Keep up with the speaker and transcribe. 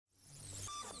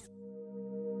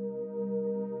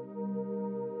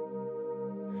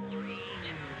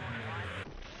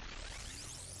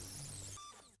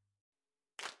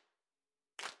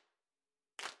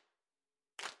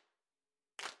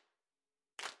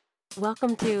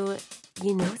Welcome to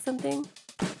You Know Something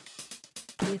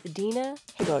with Dina.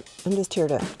 Hey, look, I'm just here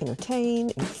to entertain,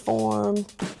 inform,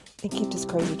 and keep this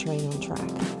crazy train on track.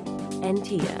 And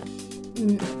Tia.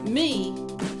 Me,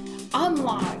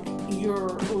 unlike your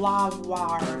live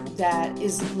wire that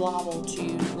is liable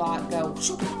to go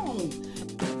shoo-boom.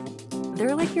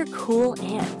 They're like your cool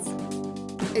aunts.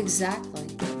 Exactly.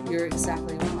 You're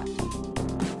exactly right.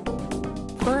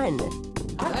 Fun.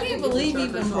 I can't believe you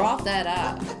even brought that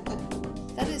up.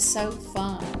 That is so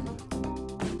fun.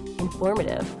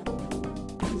 Informative.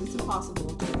 It's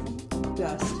impossible to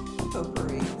dust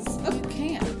potpourris. You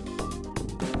can't.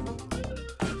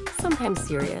 Sometimes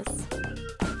serious.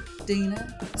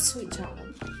 Dina, sweet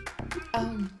child.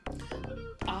 I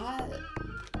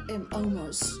am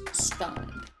almost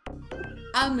stunned.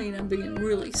 I mean, I'm being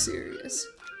really serious.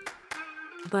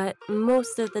 But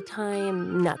most of the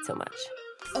time, not so much.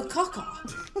 A caca.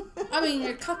 I mean,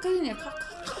 your caca and your caca.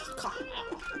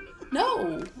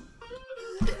 No.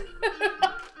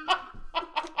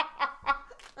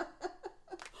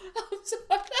 I'm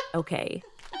sorry. Okay,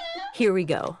 here we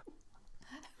go.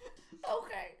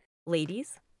 Okay.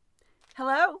 Ladies,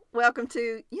 Hello, welcome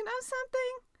to You Know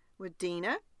Something with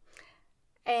Dina.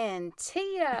 And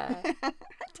Tia. I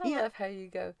Tia. love how you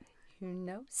go, you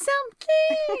know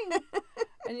something.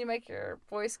 And you make your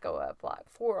voice go up like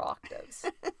 4 octaves.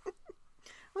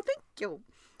 Well, thank you.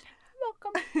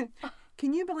 Welcome.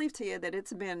 Can you believe, Tia, that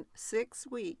it's been 6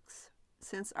 weeks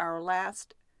since our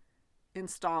last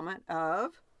installment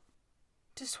of...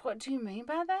 Just what do you mean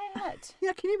by that?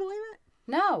 Yeah, can you believe it?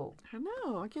 No. I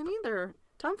know, I can't either.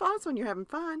 Time flies when you're having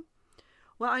fun.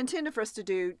 Well, I intended for us to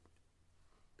do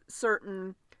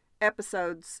certain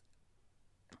episodes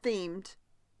themed.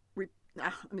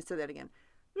 Let me say that again.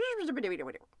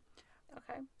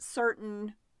 Okay.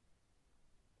 Certain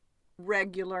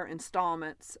regular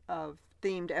installments of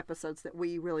themed episodes that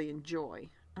we really enjoy.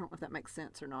 I don't know if that makes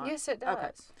sense or not. Yes, it does.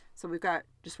 Okay. So we've got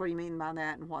just what do you mean by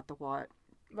that and what the what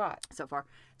Right. so far.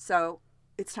 So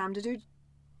it's time to do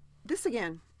this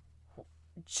again.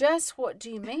 Just what do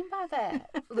you mean by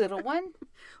that, little one?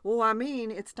 Well, I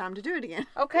mean, it's time to do it again.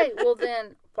 Okay, well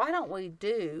then, why don't we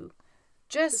do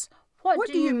just what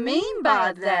do you mean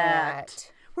by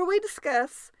that? Where we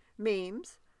discuss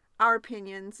memes, our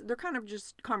opinions. They're kind of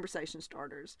just conversation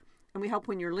starters. And we hope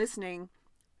when you're listening,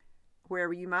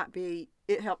 wherever you might be,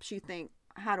 it helps you think,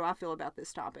 how do I feel about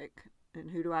this topic?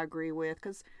 And who do I agree with?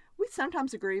 Because we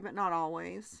sometimes agree, but not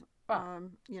always. Right.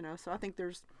 So I think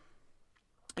there's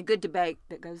a good debate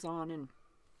that goes on. And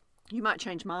you might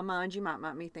change my mind. You might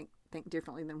make me think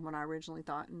differently than what I originally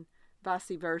thought. And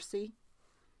vice versa.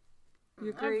 You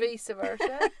agree? Or vice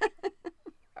versa.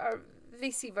 Or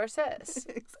vice versa.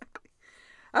 Exactly.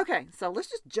 Okay, so let's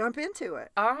just jump into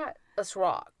it. All right, let's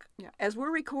rock. Yeah. As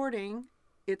we're recording,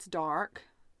 it's dark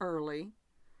early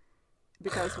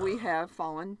because we have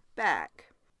fallen back.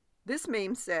 This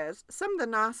meme says, some of the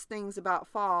nice things about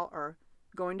fall are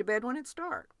going to bed when it's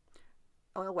dark,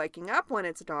 waking up when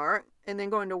it's dark, and then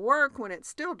going to work when it's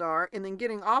still dark, and then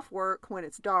getting off work when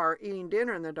it's dark, eating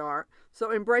dinner in the dark.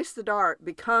 So embrace the dark,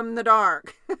 become the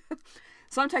dark.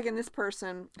 So I'm taking this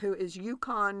person who is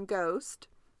Yukon Ghost,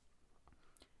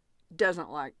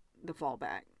 doesn't like the fall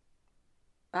back.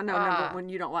 I know number when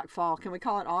you don't like fall. Can we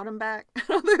call it autumn back? I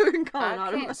don't think we can call it I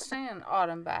autumn can't back. stand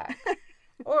autumn back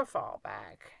or fall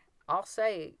back. I'll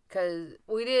say because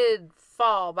we did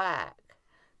fall back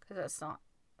because that's not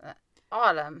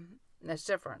autumn. That's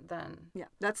different than Yeah,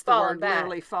 that's the falling word, back.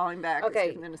 literally falling back. Okay,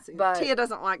 It's different than a season. but- Tia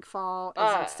doesn't like fall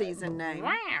as a season name.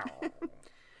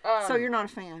 Wow. So you're not a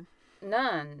fan.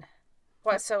 None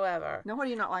whatsoever. Now, what do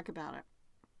you not like about it?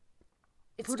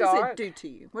 It's What dark. does it do to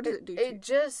you? What does it do to you?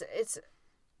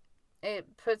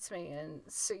 It puts me in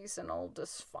seasonal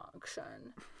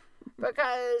dysfunction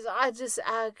because I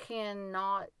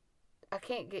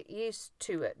can't get used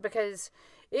to it because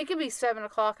it could be 7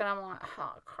 o'clock and I'm like,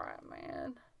 oh crap,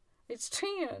 man, it's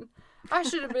 10. I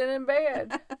should have been in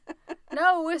bed.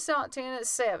 No, it's not 10. It's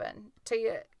 7.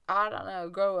 I don't know.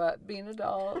 Grow up, be an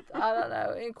adult. I don't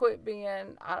know, and quit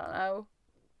being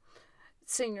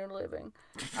senior living.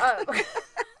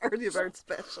 Early bird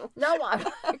special. No, I'm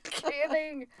not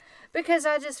kidding. Because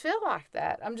I just feel like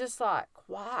that. I'm just like,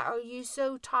 why are you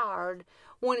so tired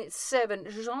when it's 7?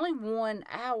 There's only 1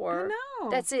 hour. I know.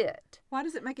 That's it. Why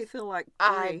does it make it feel like 3?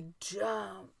 I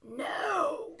don't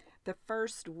know. The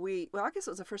first week, well, I guess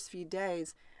it was the first few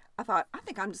days, I thought, I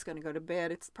think I'm just going to go to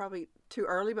bed. It's probably too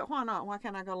early, but why not? Why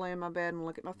can't I go lay in my bed and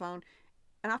look at my phone?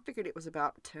 And I figured it was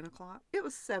about 10 o'clock. It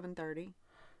was 7:30.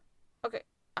 Okay,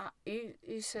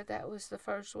 you said that was the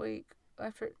first week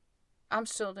after. I'm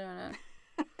still doing it.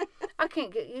 I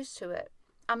can't get used to it.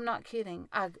 I'm not kidding.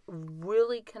 I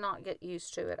really cannot get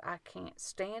used to it. I can't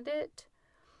stand it.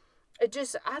 It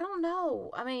just, I don't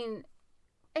know. I mean,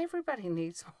 everybody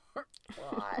needs more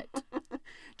light.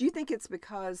 Do you think it's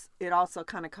because it also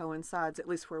kind of coincides, at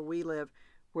least where we live,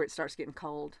 where it starts getting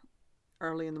cold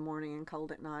early in the morning and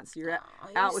cold at night? So you're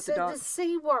out with the dog. The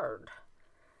C word.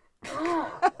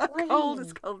 Oh, Cold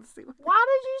is cold to see. Why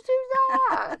did you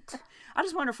do that? I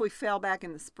just wonder if we fell back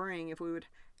in the spring, if we would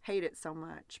hate it so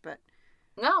much. But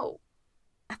No.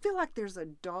 I feel like there's a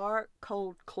dark,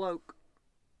 cold cloak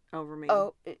over me.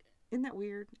 Oh, Isn't that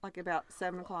weird? Like about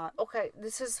 7 o'clock. okay.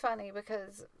 This is funny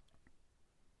because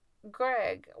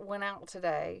Greg went out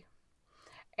today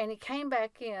and he came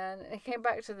back in and he came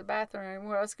back to the bathroom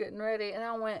where I was getting ready. And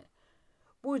I went,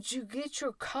 "Would you get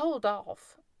your cold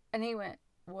off?" And he went,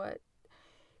 "What?"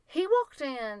 He walked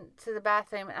in to the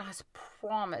bathroom and I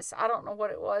promise, I don't know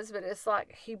what it was, but it's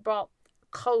like he brought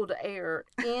cold air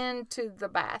into the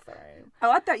bathroom.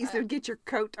 Oh, I thought you said get your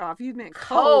coat off. You meant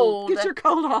cold. Get your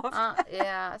coat off.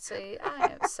 Yeah, see, I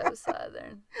am so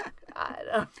Southern. I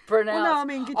don't pronounce Well, no, I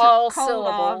mean get your all cold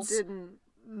syllables. off didn't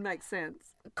make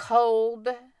sense. Cold,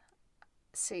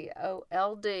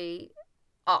 cold,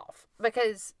 off.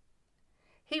 Because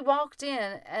he walked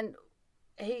in and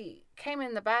he came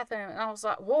in the bathroom and I was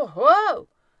like, whoa.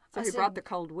 So I he said, brought the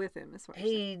cold with him. Is what you're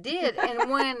saying. He did. And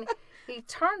when he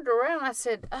turned around, I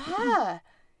said,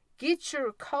 get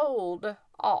your cold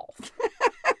off.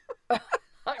 I'm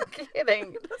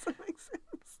kidding. It doesn't make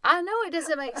sense. I know it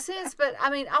doesn't make sense, but I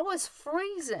mean, I was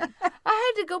freezing.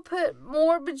 I had to go put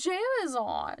more pajamas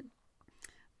on.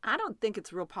 I don't think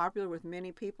it's real popular with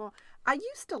many people. I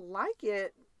used to like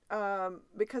it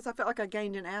because I felt like I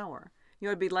gained an hour. You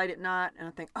know, it'd be late at night, and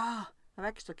I think, I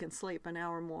actually can sleep an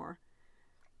hour more.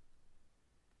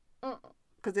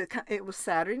 Because it was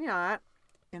Saturday night,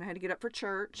 and I had to get up for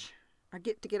church. I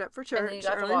get to get up for church And then you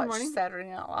got early to in watch the morning. Saturday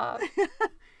Night Live.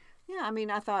 Yeah, I mean,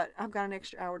 I thought I've got an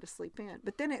extra hour to sleep in,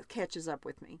 but then it catches up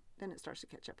with me. Then it starts to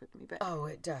catch up with me. But Oh,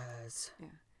 it does.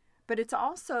 but it's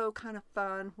also kind of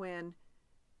fun when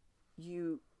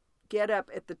you get up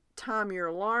at the time your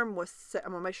alarm was set.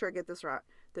 I'm gonna make sure I get this right.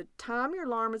 The time your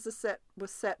alarm was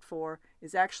set for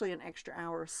is actually an extra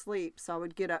hour of sleep. So I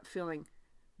would get up feeling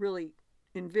really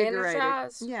invigorated.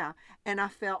 Energized. Yeah, and I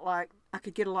felt like I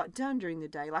could get a lot done during the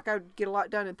day. Like I would get a lot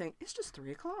done and think it's just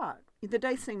 3 o'clock. The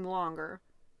day seemed longer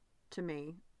to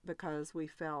me because we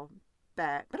fell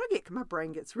back. But my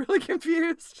brain gets really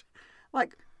confused.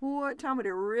 Like, what time would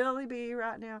it really be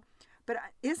right now? But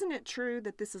isn't it true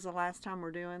that this is the last time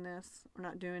we're doing this? We're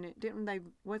not doing it.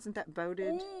 Wasn't that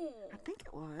voted? I think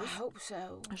it was. I hope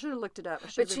so. I should have looked it up. I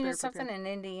should But have you been know better something, prepared.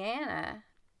 in Indiana,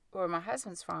 where my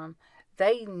husband's from,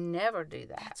 they never do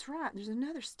that. That's right. There's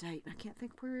another state. I can't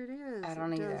think where it is. I don't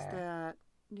that either. does that.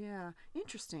 Yeah.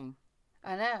 Interesting.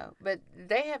 I know, but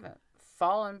they haven't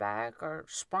fallen back or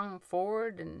sprung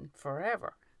forward in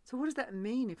forever. So what does that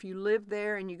mean? If you live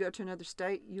there and you go to another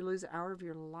state, you lose an hour of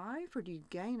your life, or do you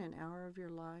gain an hour of your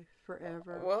life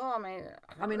forever? Well,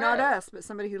 I mean, not us, but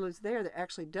somebody who lives there that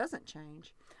actually doesn't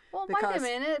change. Well, wait a because-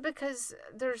 minute, because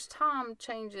there's time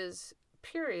changes,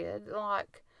 period.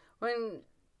 Like when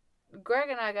Greg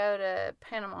and I go to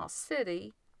Panama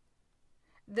City,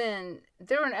 then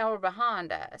they're an hour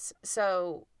behind us.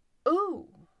 So,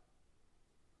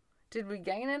 did we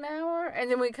gain an hour? And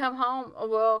then we come home, oh,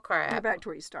 well, crap. You're back to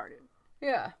where you started.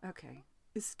 Yeah. Okay.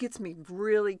 This gets me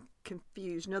really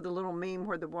confused. You know the little meme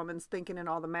where the woman's thinking and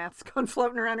all the math's going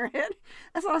floating around her head?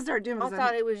 That's what I started doing. I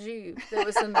thought it was you that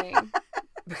was the meme.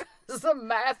 Because the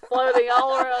math floating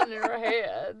all around your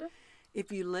head.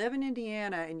 If you live in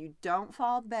Indiana and you don't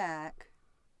fall back,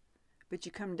 but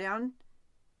you come down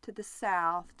to the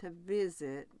south to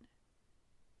visit,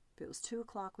 it was 2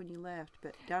 o'clock when you left,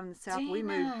 but down in the south we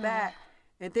moved Dina. back,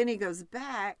 and then he goes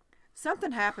back.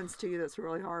 Something happens to you that's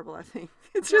really horrible. I think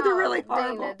it's either really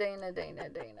horrible. Dina.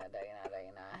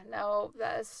 No,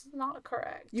 that's not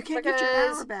correct. You can't get your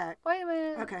Because- hour back. Wait a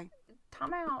minute. Okay.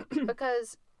 Time out.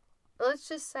 Because let's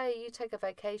just say you take a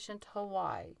vacation to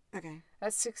Hawaii. Okay.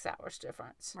 That's 6 hours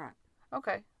difference. Right.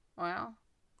 Okay. Well,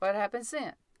 what happens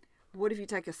then? What if you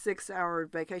take a 6-hour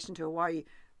vacation to Hawaii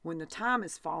when the time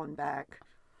is falling back?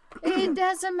 It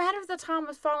doesn't matter if the time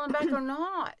is falling back or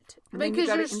not. And then you Because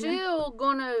got you're it in there? still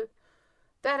going to,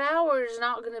 that hour is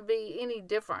not going to be any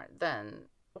different than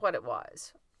what it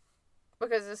was.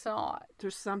 Because it's not.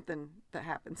 There's something that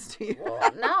happens to you.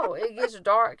 Well, no, it gets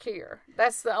dark here.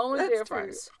 That's the only That's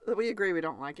difference. true. We agree we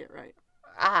don't like it, right?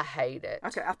 I hate it.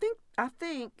 Okay, I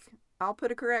think I'll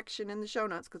put a correction in the show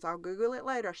notes because I'll Google it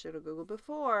later. I should have Googled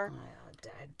before.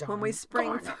 Well, When we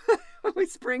spring, darn it. when we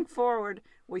spring forward,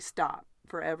 we stop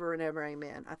forever and ever.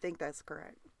 Amen. I think that's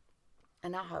correct.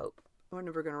 And I hope. We're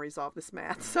never going to resolve this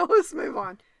math, so let's move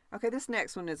on. Okay, this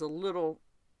next one is a little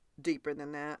deeper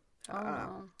than that. Oh,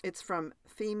 no. It's from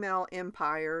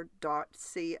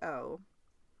femaleempire.co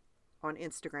on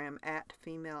Instagram at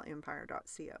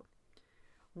femaleempire.co.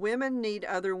 Women need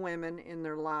other women in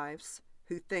their lives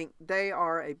who think they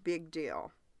are a big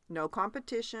deal. No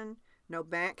competition, no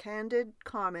backhanded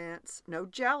comments, no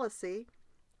jealousy,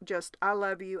 just I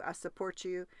love you, I support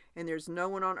you, and there's no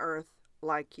one on earth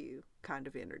like you kind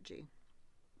of energy.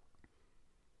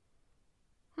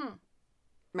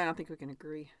 Man, I think we can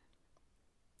agree.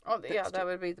 Oh, yeah, that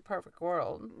would be the perfect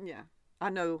world. Yeah. I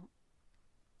know.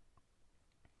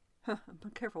 I'm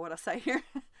careful what I say here.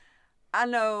 I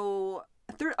know.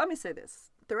 Let me say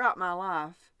this. Throughout my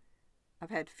life,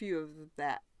 I've had few of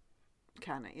that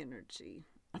kind of energy.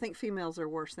 I think females are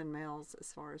worse than males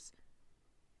as far as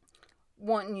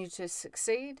wanting you to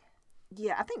succeed.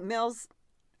 Yeah, I think males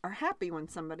are happy when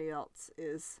somebody else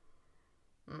is.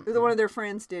 Either one of their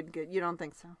friends did good. You don't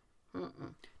think so?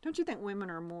 Mm-mm. Don't you think women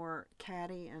are more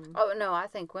catty and? Oh no, I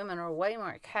think women are way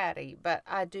more catty, but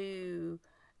I do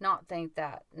not think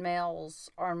that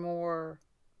males are more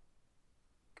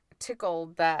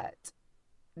tickled that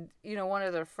one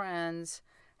of their friends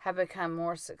have become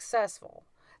more successful.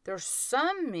 There's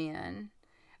some men.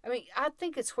 I mean, I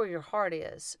think it's where your heart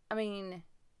is. I mean,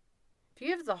 if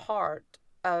you have the heart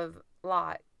of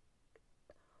like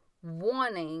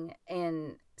wanting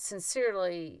and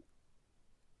sincerely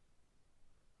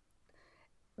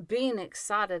being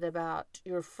excited about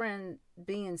your friend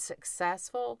being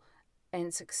successful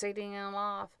and succeeding in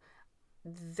life,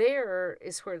 there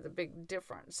is where the big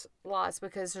difference lies,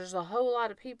 because there's a whole lot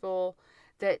of people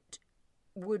that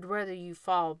would rather you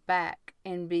fall back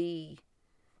and be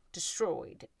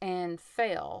destroyed and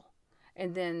fail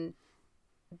and then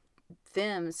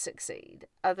them succeed,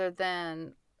 other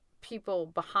than people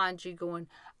behind you going,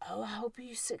 oh, I hope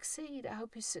you succeed, I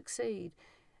hope you succeed,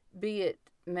 be it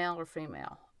male or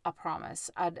female. I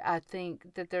promise. I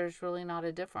think that there's really not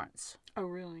a difference. Oh,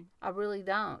 really? I really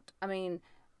don't. I mean,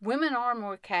 women are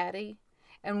more catty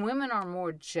and women are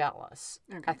more jealous,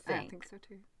 Okay, I think. I think so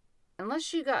too.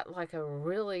 Unless you got like a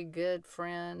really good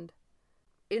friend,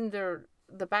 in the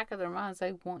back of their minds,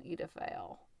 they want you to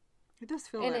fail. It does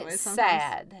feel And that way it's sometimes.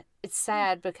 sad. It's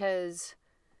sad because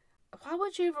why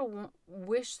would you ever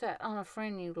wish that on a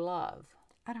friend you love?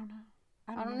 I don't know.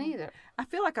 I don't either. I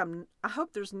feel like I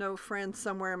hope there's no friend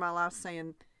somewhere in my life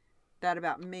saying that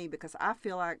about me, because I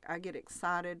feel like I get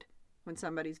excited when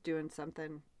somebody's doing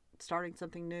something, starting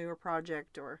something new or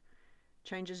project, or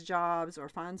changes jobs or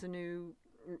finds a new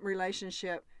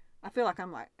relationship. I feel like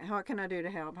I'm like, what can I do to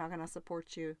help? How can I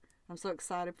support you? I'm so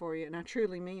excited for you, and I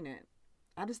truly mean it.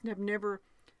 I just have never,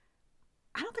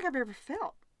 I don't think I've ever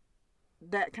felt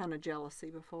that kind of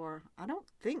jealousy before. I don't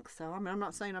think so. I mean, I'm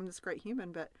not saying I'm this great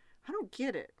human, but I don't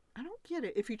get it. I don't get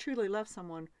it. If you truly love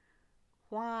someone,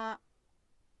 why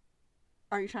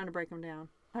are you trying to break them down?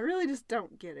 I really just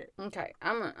don't get it. Okay,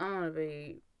 I'm gonna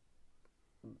be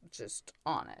just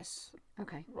honest.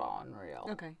 Okay. Raw and real.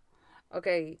 Okay.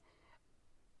 Okay.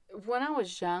 When I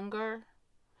was younger,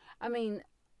 I mean,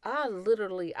 I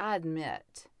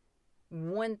admit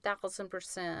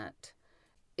 1000%,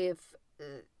 if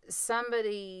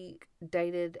somebody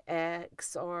dated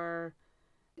X or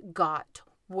got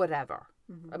whatever,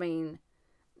 Mm-hmm. I mean,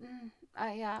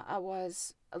 I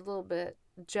was a little bit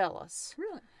jealous.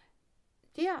 Really?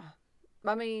 Yeah.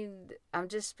 I mean, I'm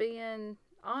just being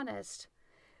honest.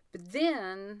 But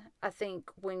then I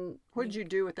think when What did you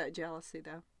do with that jealousy,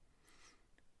 though?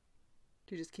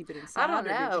 Did you just keep it inside? I don't or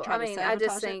did you know. try I to mean, I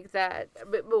just sabotage it? think that,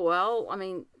 but well, I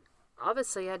mean,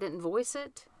 obviously I didn't voice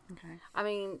it. Okay. I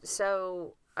mean,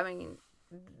 so, I mean,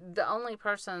 the only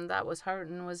person that was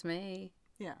hurting was me.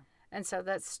 Yeah. And so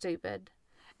that's stupid.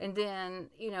 And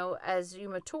then, as you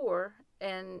mature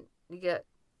and you get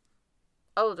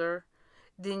older,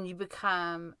 then you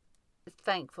become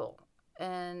thankful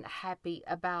and happy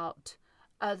about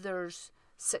others'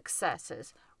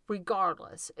 successes,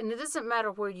 regardless. And it doesn't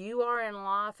matter where you are in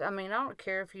life. I mean, I don't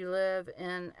care if you live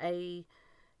in a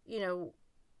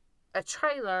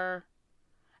trailer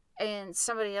and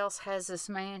somebody else has this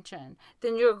mansion,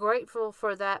 then you're grateful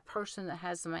for that person that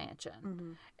has the mansion.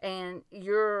 Mm-hmm. And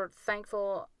you're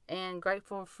thankful and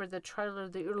grateful for the trailer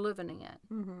that you're living in.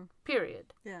 Mm-hmm.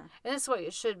 Period. Yeah. And that's the way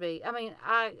it should be. I mean,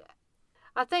 I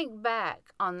think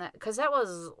back on that, because that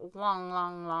was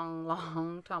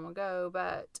long time ago,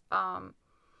 but I'm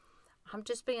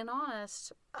just being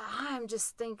honest. I'm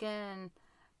just thinking,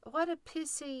 what a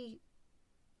pissy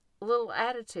little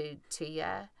attitude,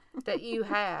 Tia, that you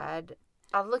had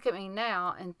I look at me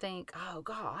now and think, oh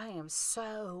God, I am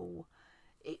so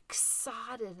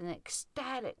excited and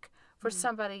ecstatic for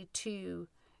somebody to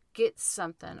get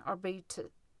something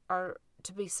or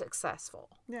to be successful.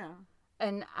 Yeah.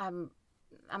 And I'm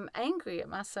angry at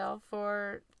myself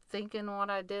for thinking what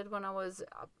I did when I was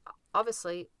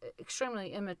obviously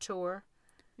extremely immature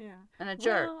Yeah. and a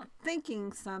jerk. Well,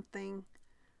 thinking something,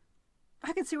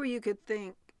 I can see where you could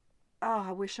think, oh,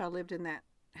 I wish I lived in that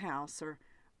house, or,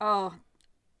 oh,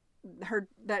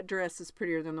 that dress is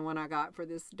prettier than the one I got for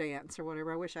this dance or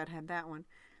whatever. I wish I'd had that one.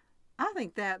 I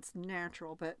think that's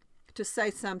natural, but to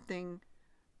say something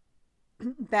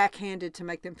backhanded to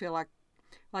make them feel like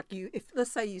you, if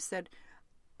let's say you said,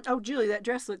 oh, Julie, that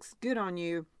dress looks good on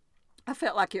you. I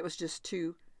felt like it was just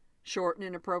too short and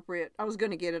inappropriate. I was going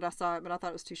to get it. I saw it, but I thought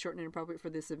it was too short and inappropriate for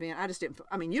this event. I just didn't feel,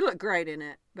 I mean, you look great in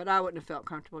it, but I wouldn't have felt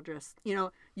comfortable dressed. You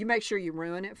know, you make sure you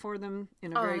ruin it for them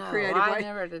in a very creative way. I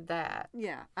never did that.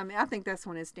 Yeah. I mean, I think that's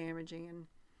when it's damaging. And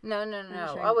No.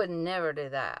 shame. I would never do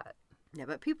that. yeah,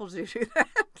 but people do that.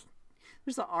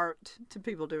 There's an art to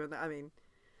people doing that. I mean,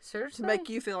 Seriously? to make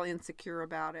you feel insecure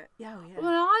about it. Yeah, yeah.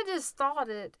 Well, I just thought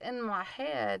it in my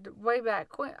head way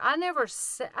back when. I never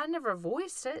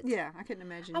voiced it. Yeah, I couldn't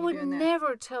imagine I you would doing that.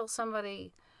 never tell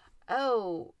somebody,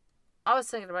 oh, I was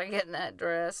thinking about getting that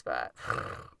dress, but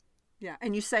Yeah,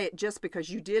 and you say it just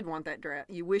because you did want that dress.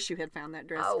 You wish you had found that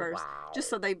dress Oh, first. wow. Just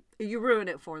so you ruin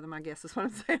it for them, I guess is what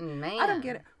I'm saying. man. I don't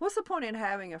get it. What's the point in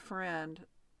having a friend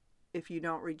if you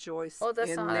don't rejoice Well,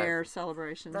 that's in not their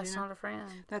celebrations? That's you know? not a friend.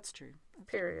 That's true.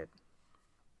 Period.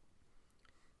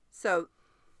 So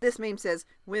this meme says,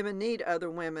 women need other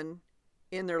women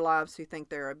in their lives who think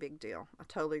they're a big deal. I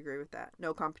totally agree with that.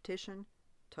 No competition.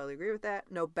 Totally agree with that.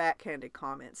 No backhanded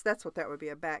comments. That's what that would be,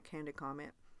 a backhanded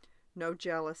comment. No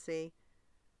jealousy.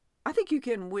 I think you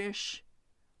can wish,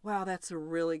 wow, that's a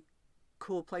really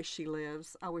cool place she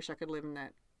lives. I wish I could live in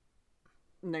that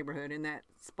neighborhood, in that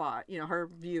spot. You know, her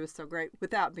view is so great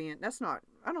without being,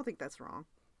 I don't think that's wrong.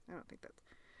 I don't think that's,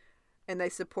 and they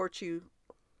support you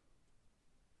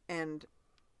and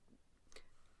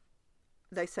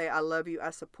they say, I love you,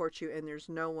 I support you, and there's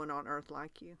no one on earth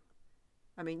like you.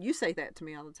 I mean, you say that to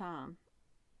me all the time.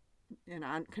 And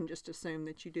I can just assume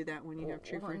that you do that when you have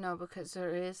true friends. No, because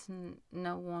there is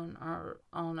no one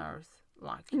on earth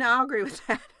like you. No, I agree with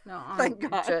that. No, Thank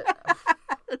God.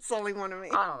 It's only one of me.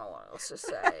 I don't know what else to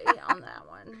say on that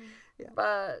one. Yeah.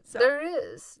 But So- there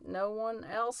is no one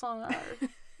else on earth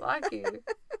like you.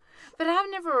 But I've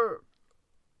never,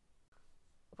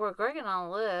 where Greg and I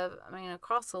live, I mean,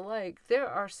 across the lake, there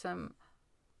are some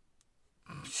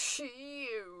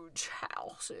huge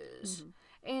houses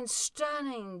and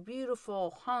stunning,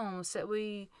 beautiful homes that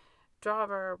we drive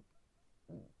our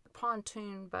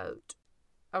pontoon boat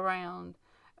around.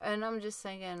 And I'm just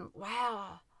thinking,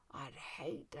 wow, I'd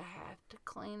hate to have to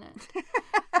clean it.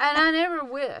 And I never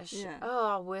wish. Yeah. Oh,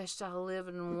 I wished I lived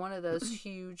in one of those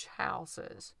huge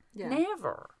houses. Yeah.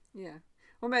 Never. Yeah.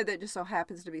 Well, maybe that just so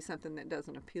happens to be something that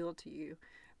doesn't appeal to you.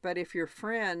 But if your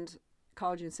friend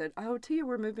called you and said, oh, Tia,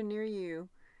 we're moving near you,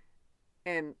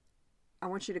 and I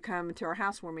want you to come into our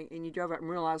housewarming, and you drove up and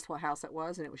realized what house it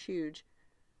was, and it was huge,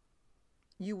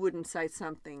 you wouldn't say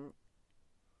something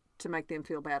to make them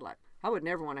feel bad, like, I would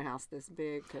never want a house this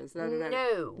big, because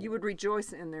No. you would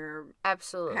rejoice in their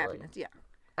Absolutely. happiness. Yeah.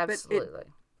 Absolutely.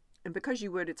 And because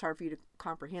you would, it's hard for you to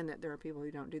comprehend that there are people who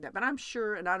don't do that. But I'm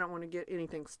sure, and I don't want to get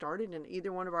anything started in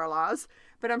either one of our lives,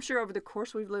 but I'm sure over the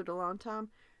course we've lived a long time,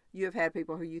 you have had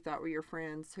people who you thought were your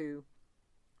friends who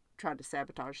tried to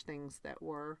sabotage things that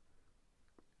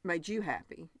made you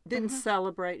happy, didn't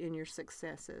celebrate in your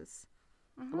successes.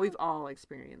 We've all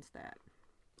experienced that.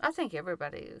 I think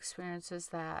everybody experiences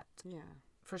that Yeah.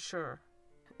 for sure.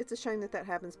 It's a shame that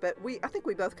happens, but I think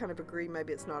we both kind of agree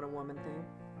maybe it's not a woman thing.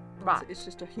 Right. It's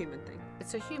just a human thing.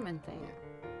 It's a human thing.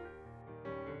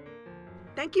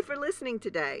 Thank you for listening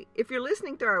today. If you're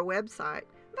listening through our website,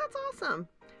 that's awesome.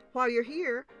 While you're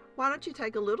here, why don't you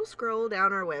take a little scroll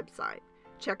down our website?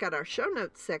 Check out our show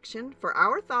notes section for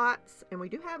our thoughts, and we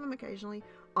do have them occasionally,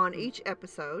 on each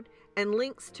episode, and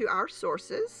links to our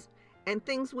sources and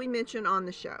things we mention on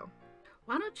the show.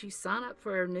 Why don't you sign up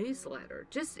for our newsletter?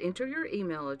 Just enter your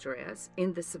email address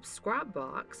in the subscribe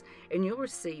box and you'll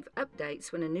receive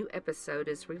updates when a new episode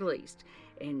is released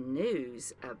and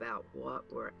news about what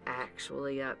we're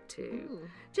actually up to.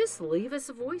 Just leave us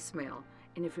a voicemail.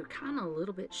 And if you're kind of a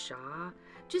little bit shy,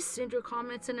 just send your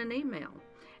comments in an email.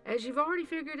 As you've already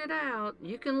figured it out,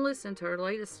 you can listen to our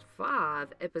latest 5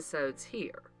 episodes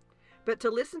here. But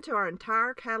to listen to our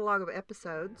entire catalog of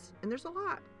episodes, and there's a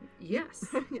lot,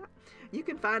 Yes. yeah, you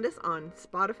can find us on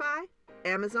Spotify,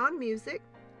 Amazon Music,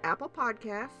 Apple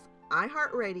Podcasts,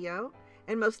 iHeartRadio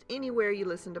and most anywhere you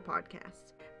listen to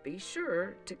podcasts. Be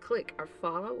sure to click our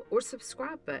follow or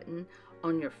subscribe button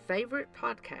on your favorite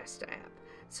podcast app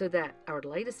so that our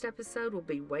latest episode will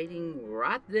be waiting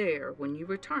right there when you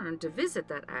return to visit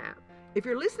that app. If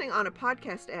you're listening on a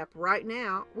podcast app right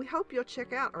now, we hope you'll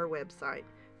check out our website,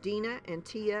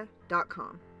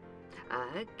 DinaandTia.com.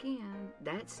 Again,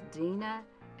 that's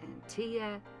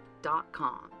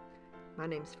DinaandTia.com. My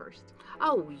name's first.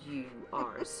 Oh, you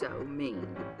are so mean.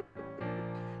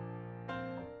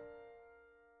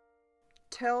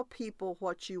 Tell people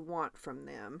what you want from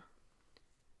them.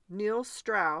 Neil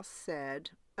Strauss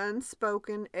said,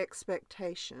 unspoken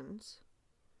expectations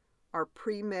are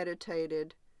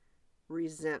premeditated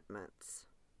resentments.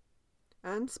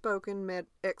 Unspoken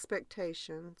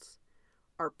expectations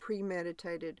are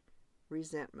premeditated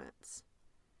resentments.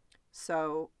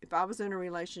 So if I was in a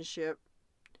relationship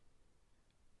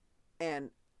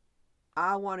and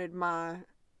I wanted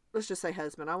let's just say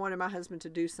husband, I wanted my husband to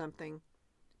do something,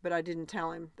 but I didn't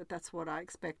tell him that that's what I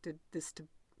expected this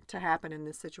to happen in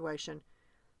this situation,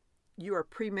 you are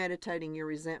premeditating your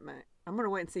resentment. I'm going to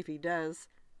wait and see if he does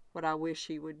what I wish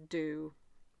he would do.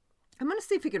 I'm going to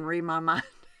see if he can read my mind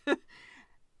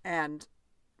and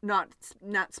not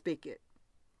speak it.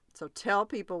 So tell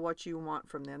people what you want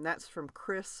from them. That's from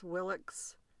Chris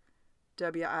Willix,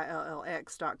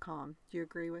 WILLX.com. Do you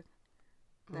agree with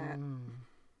that?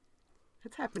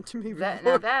 It's happened to me before.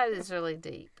 Now that is really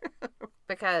deep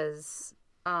because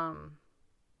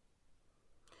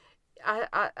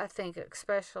I think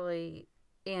especially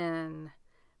in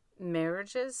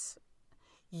marriages,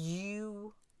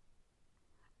 you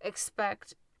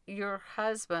expect your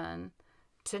husband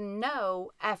to know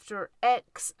after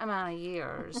X amount of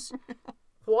years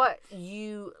what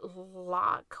you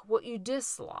like, what you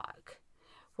dislike,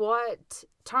 what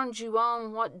turns you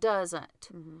on, what doesn't.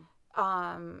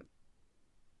 Mm-hmm.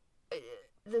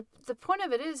 The point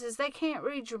of it is they can't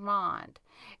read your mind,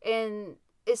 and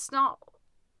it's not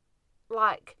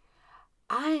like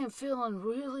I am feeling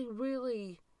really,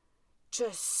 really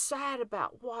just sad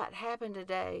about what happened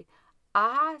today.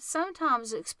 I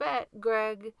sometimes expect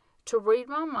Greg to read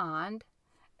my mind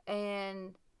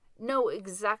and know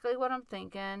exactly what I'm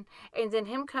thinking, and then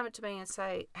him coming to me and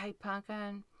say, "Hey,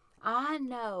 Pumpkin, I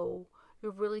know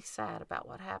you're really sad about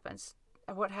what happened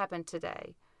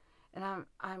today, and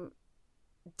I'm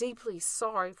deeply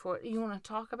sorry for it. You want to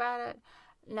talk about it?"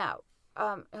 No.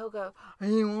 He'll go,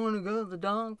 "You want to go to the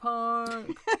dog park?"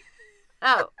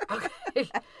 Oh, okay.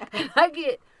 And I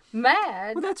get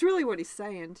mad. Well, that's really what he's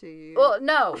saying to you. Well,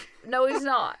 no, he's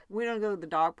not. We don't go to the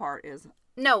dog park.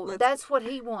 No, that's what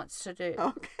he wants to do.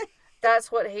 Okay.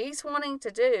 That's what he's wanting to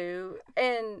do,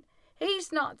 and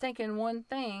he's not thinking one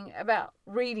thing about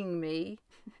reading me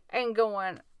and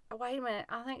going, "Wait a minute,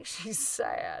 I think she's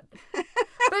sad,"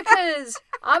 because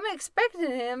I'm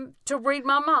expecting him to read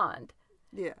my mind.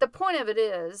 Yeah. The point of it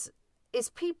is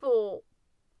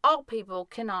all people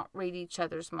cannot read each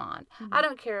other's mind. Mm-hmm. I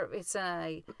don't care if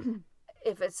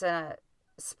it's a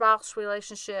spouse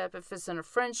relationship, if it's in a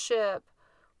friendship,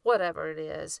 whatever it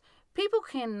is. People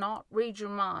cannot read your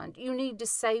mind. You need to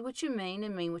say what you mean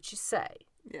and mean what you say.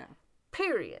 Yeah.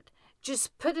 Period.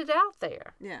 Just put it out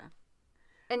there. Yeah.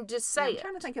 And just say it. I'm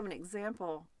trying to think of an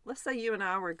example. Let's say you and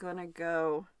I were going to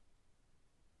go.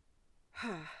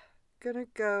 I'm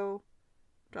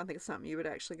trying to think of something you would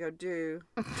actually go do.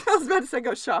 I was about to say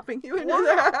go shopping. You would do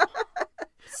that.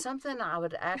 Something I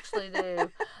would actually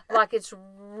do. Like it's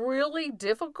really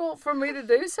difficult for me to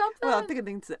do something. Well, I think of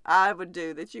things that I would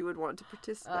do that you would want to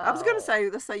participate. I was going to say,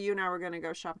 let's say you and I were going to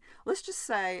go shopping. Let's just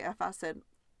say if I said,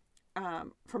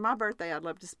 for my birthday, I'd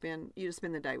love to spend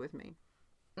the day with me.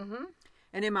 Mm-hmm.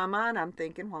 And in my mind, I'm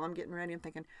thinking, while I'm getting ready, I'm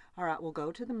thinking, all right, we'll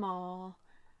go to the mall.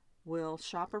 We'll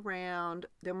shop around.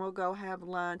 Then we'll go have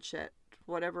lunch at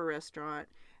whatever restaurant.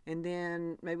 And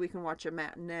then maybe we can watch a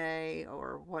matinee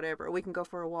or whatever. Or we can go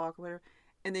for a walk or whatever.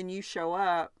 And then you show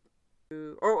up.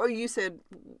 Or you said,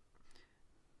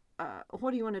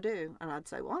 what do you want to do? And I'd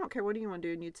say, well, I don't care. What do you want to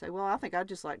do? And you'd say, well, I think I'd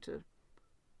just like to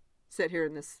sit here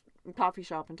in this coffee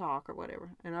shop and talk or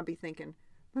whatever. And I'd be thinking,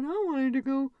 but I wanted to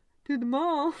go to the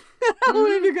mall. I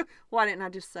wanted to go. Why didn't I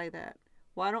just say that?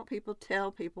 Why don't people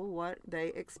tell people what they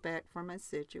expect from a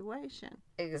situation?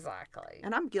 Exactly.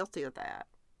 And I'm guilty of that.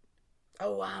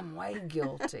 Oh, I'm way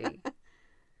guilty.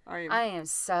 Are you? I am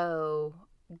so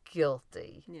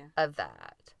guilty of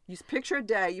that. You picture a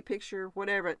day, you picture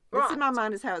whatever. Right. This in my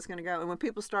mind is how it's going to go. And when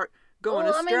people start going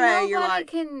astray, you're like...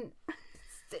 can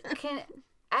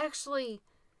actually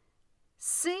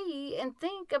see and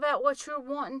think about what you're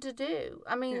wanting to do.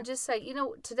 I mean, just say,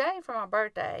 today for my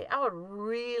birthday, I would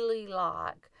really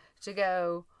like to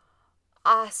go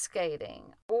ice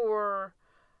skating, or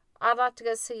I'd like to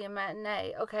go see a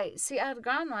matinee. Okay, see, I'd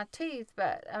grind my teeth,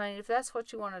 but I mean, if that's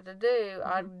what you wanted to do,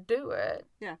 I'd do it.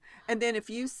 Yeah. And then if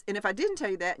I didn't tell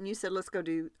you that and you said, let's go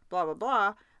do blah, blah,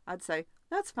 blah, I'd say,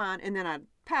 that's fine. And then I'd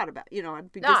pout about it.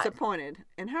 I'd be Right. disappointed.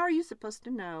 And how are you supposed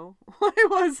to know what it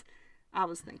was I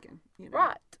was thinking?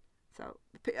 Right. So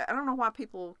I don't know why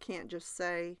people can't just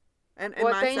say, and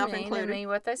What they myself mean included. and mean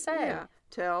what they say. Yeah.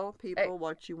 Tell people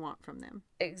what you want from them.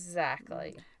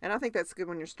 Exactly. And I think that's good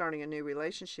when you're starting a new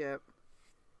relationship.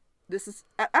 This is,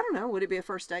 I don't know, would it be a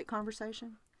first date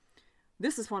conversation?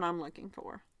 This is what I'm looking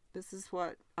for. This is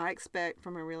what I expect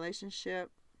from a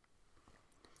relationship.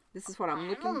 This is what I'm I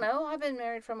looking don't know. I've been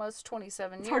married for almost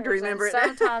 27 years. It's hard to remember and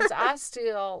it. sometimes I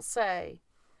still say,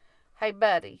 hey,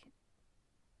 buddy,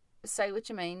 say what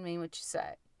you mean what you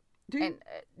say. Do you? And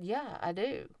yeah, I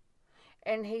do.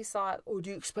 And he's like, oh,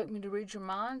 do you expect me to read your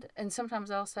mind? And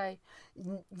sometimes I'll say,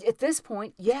 at this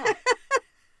point, yeah.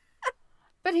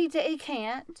 But he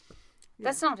can't.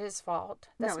 That's not his fault.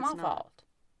 That's No, my it's not. fault.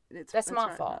 That's my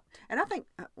right. fault. And I think,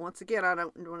 once again, I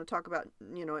don't want to talk about,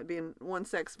 it being one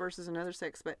sex versus another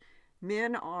sex, but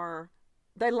men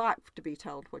they like to be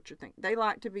told what you're thinking. They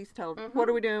like to be told, what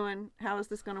are we doing? How is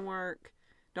this going to work?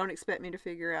 Don't expect me to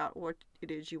figure out what it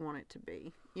is you want it to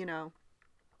be.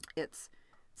 It's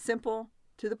simple,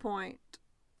 to the point,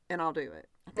 and I'll do it.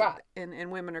 I think Right.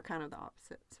 And women are kind of the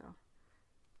opposite, so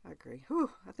I agree.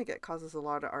 Whew, I think it causes a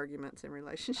lot of arguments in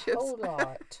relationships. Whole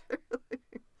lot.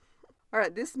 All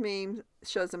right, this meme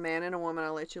shows a man and a woman.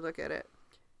 I'll let you look at it.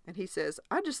 And he says,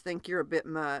 I just think you're a bit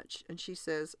much. And she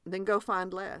says, then go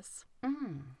find less.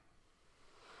 Mm.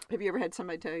 Have you ever had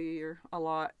somebody tell you you're a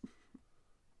lot?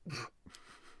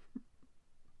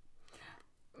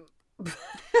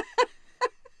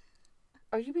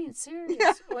 Are you being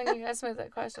serious when you ask me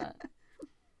that question?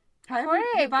 Have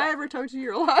Greg. I ever told you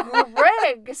you're a lot?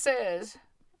 Greg says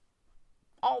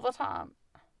all the time,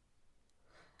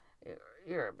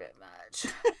 you're a bit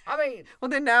much. I mean, Well,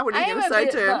 then now what are I you am going to a say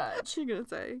bit to him? much. What are you going to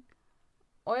say?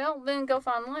 well, then go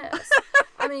find less.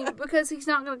 I mean, because he's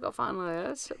not going to go find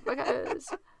less. Because,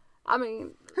 I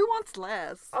mean, Who wants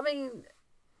less?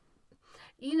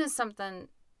 you know something?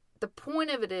 The point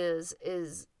of it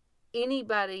is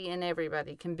anybody and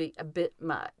everybody can be a bit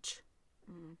much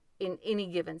in any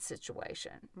given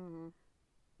situation.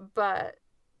 But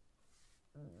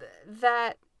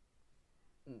that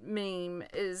meme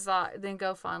is like, then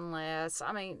go find less.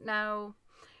 I mean, no,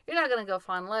 you're not going to go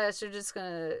find less. You're just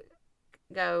going to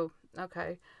go,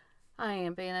 okay, I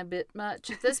am being a bit much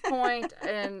at this point,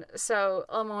 and so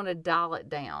I'm going to dial it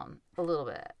down a little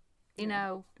bit, you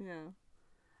know? Yeah.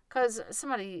 Because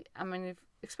somebody, I mean,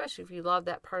 especially if you love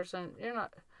that person, they're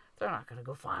not going to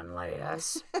go find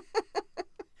less.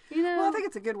 You know? Well, I think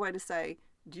it's a good way to say,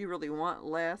 do you really want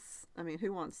less? I mean,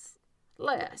 who wants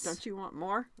less. Don't you want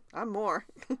more? I'm more.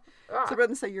 Right. So rather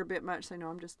than say you're a bit much, say, no,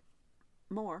 I'm just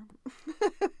more.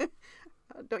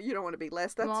 You don't want to be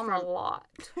less. That's Well, I'm from, a lot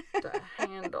to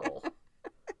handle.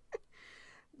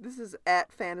 This is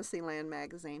at Fantasyland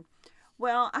magazine.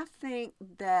 Well, I think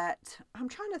that, I'm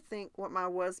trying to think what my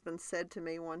husband said to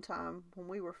me one time when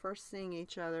we were first seeing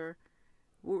each other.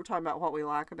 We were talking about what we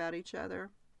like about each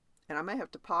other. And I may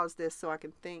have to pause this so I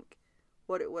can think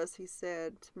what it was he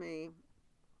said to me.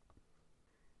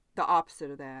 The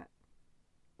opposite of that.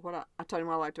 What I told him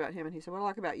what I liked about him, and he said, what I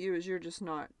like about you is you're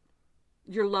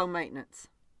low maintenance.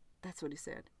 That's what he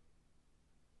said.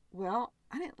 Well,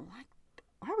 I didn't like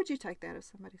that. How would you take that if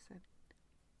somebody said,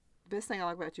 the best thing I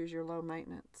like about you is you're low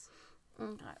maintenance?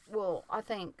 Okay. Well, I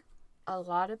think a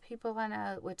lot of people I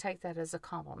know would take that as a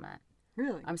compliment.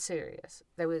 Really? I'm serious.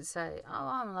 They would say, oh,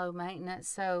 I'm low maintenance,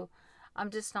 so I'm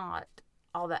just not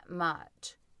all that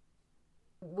much.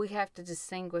 We have to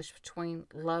distinguish between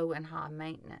low and high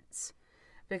maintenance,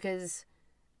 because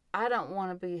I don't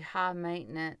want to be high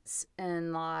maintenance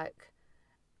and like,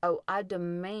 oh, I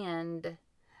demand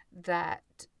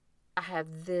that I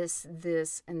have this,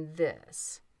 this, and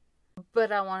this.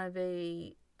 But I want to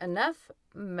be enough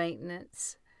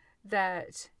maintenance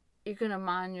that you're going to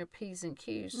mind your P's and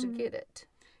Q's to get it.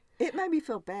 It made me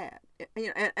feel bad.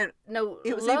 And No,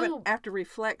 it was low, even after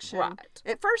reflection. Right.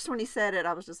 At first, when he said it,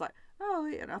 I was just like, oh,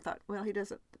 yeah. And I thought, well, he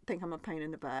doesn't think I'm a pain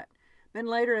in the butt. Then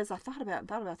later, as I thought about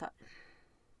it, I thought,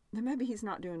 then maybe he's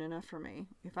not doing enough for me.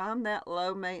 If I'm that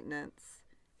low maintenance,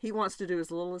 he wants to do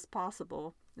as little as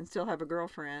possible and still have a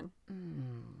girlfriend.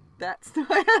 That's the way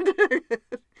I do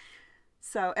it.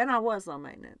 So, and I was low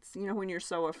maintenance. You know, when you're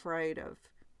so afraid of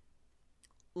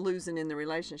losing in the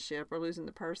relationship or losing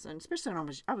the person, especially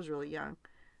when I was really young,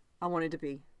 I wanted to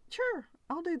be sure,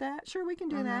 I'll do that. Sure, we can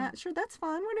do that. Sure, that's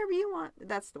fine. Whatever you want.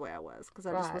 That's the way I was because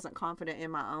I just Right. wasn't confident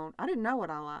in my own. I didn't know what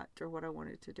I liked or what I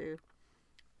wanted to do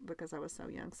because I was so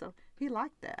young. So he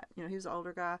liked that. You know, he was an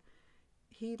older guy.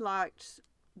 He liked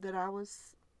that I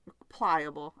was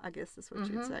pliable, I guess is what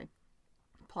you'd say.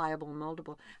 Pliable and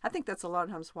moldable. I think that's a lot of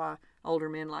times why older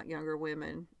men like younger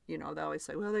women. You know, they always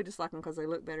say, well, they just like them because they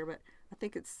look better. But I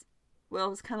think it's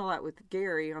kind of like with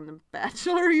Gary on The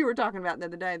Bachelor you were talking about the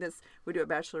other day. We do a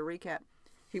Bachelor recap.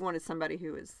 He wanted somebody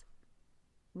who is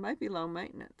maybe low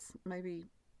maintenance, maybe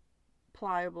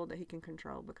pliable that he can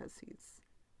control because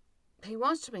He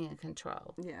wants to be in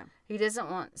control. yeah, He doesn't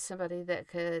want somebody that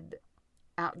could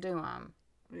outdo him.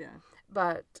 yeah.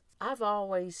 But I've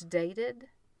always dated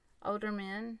older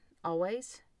men.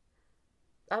 Always.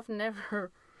 I've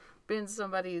never been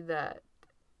somebody that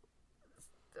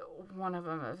one of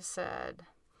them have said,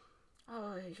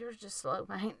 "Oh, you're just low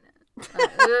maintenance."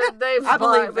 They've I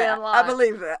believe been that. like, I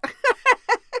believe that.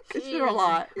 'Cause you're a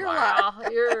lot. You're a lot. wow,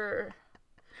 you're.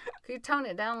 Can you tone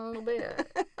it down a little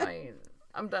bit? I mean,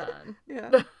 I'm done.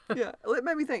 Yeah, yeah. Well, it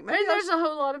made me think. I Maybe mean, there's a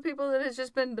whole lot of people that has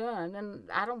just been done, and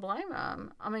I don't blame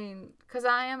them. I mean, because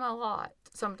I am a lot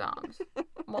sometimes.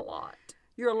 I'm a lot.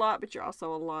 you're a lot, but you're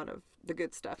also a lot of the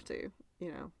good stuff too.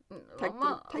 You know, take I'm the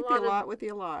lot with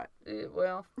you a lot.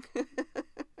 Well,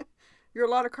 You're a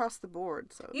lot across the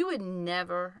board. So you would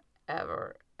never,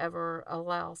 ever, ever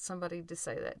allow somebody to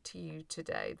say that to you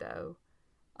today, though.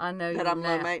 I know That you I'm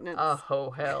low now. maintenance?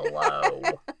 Oh, hello.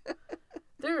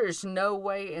 There is no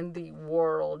way in the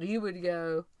world you would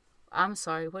go, I'm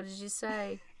sorry, what did you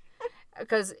say?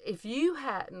 Because if you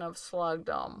hadn't have slugged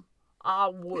them, I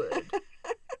would.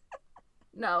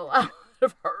 No, I would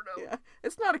have heard them. yeah,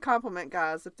 it's not a compliment,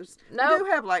 guys. If there's No. you do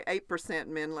have like 8%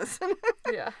 men listen.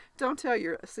 Yeah. Don't tell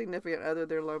your significant other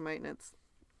they're low maintenance.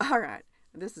 All right,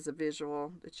 this is a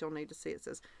visual that you'll need to see.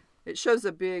 It shows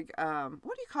a big what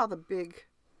do you call the big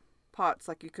pots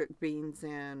like you cook beans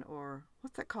in, or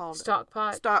what's that called? Stock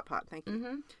pot. Stock pot. Thank you.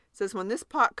 Mm-hmm. It says when this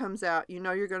pot comes out, you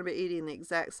know you're going to be eating the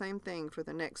exact same thing for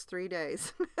the next 3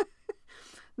 days.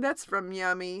 That's from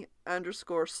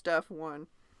yummy_stuff1.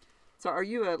 So are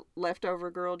you a leftover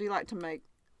girl? Do you like to make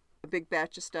a big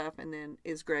batch of stuff, and then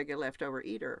is Greg a leftover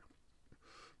eater?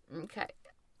 Okay.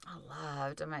 I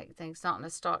love to make things not in a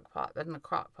stock pot, but in a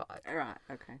crock pot. All right.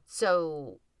 Okay.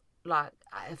 So, like,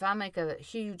 if I make a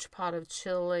huge pot of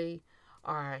chili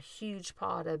or a huge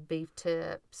pot of beef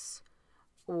tips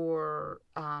or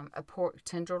a pork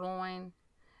tenderloin,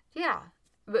 yeah.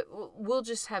 But we'll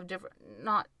just have different,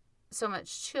 not so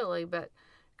much chili, but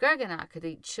Greg and I could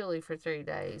eat chili for 3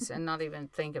 days and not even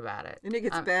think about it. And it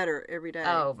gets better every day.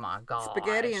 Oh, my gosh.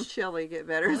 Spaghetti and chili get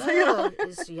better. Oh,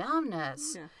 it's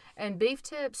yumness. Yeah. And beef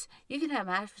tips, you can have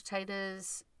mashed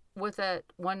potatoes with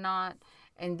it one night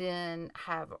and then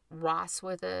have rice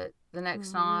with it the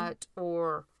next night,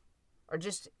 or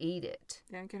just eat it.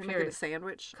 Yeah, can I make it a Period.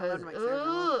 sandwich? I Cause, would make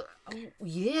sandwich.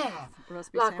 yeah,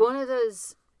 Recipe like sandwich. one of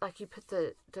those, like you put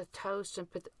the toast and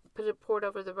pour it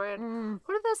over the bread.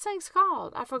 What are those things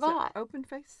called? I Is that forgot. open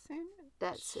face sandwich?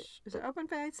 That's it. Is it open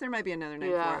face? There may be another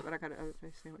name Yeah. for it, but I got an open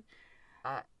face sandwich.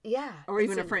 Yeah. Or it's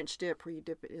even a in- French dip where you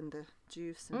dip it in the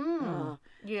juice. And,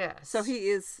 Yes. So he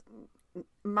is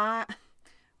my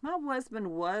husband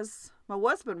was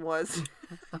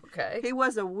Okay. he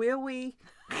was a willy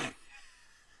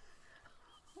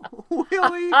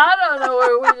I don't know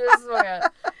where we just went.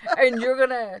 And you're going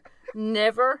to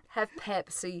never have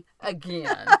Pepsi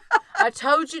again. I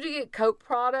told you to get Coke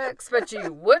products, but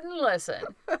you wouldn't listen.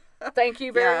 Thank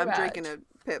you very I'm much. drinking a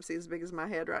Pepsi as big as my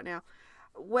head right now.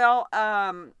 Well,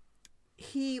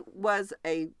 he was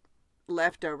a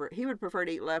leftover. He would prefer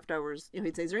to eat leftovers. You know,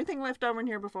 he'd say, "Is there anything left over in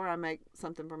here before I make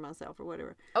something for myself or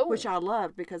whatever?" Oh. Which I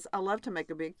loved because I love to make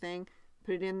a big thing,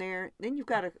 put it in there. Then you've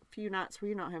got a few nights where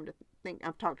you're not having to think.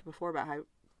 I've talked before about how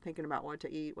thinking about what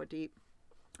to eat.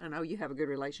 I know you have a good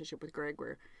relationship with Greg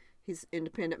where he's an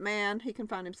independent man. He can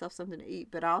find himself something to eat,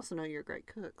 but I also know you're a great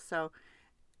cook. So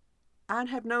I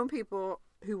have known people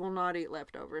who will not eat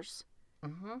leftovers.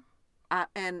 Mm-hmm.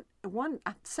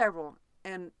 Several,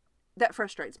 and that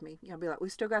frustrates me. You know, be like, we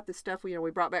still got this stuff we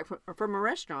brought back from a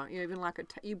restaurant. You know, even like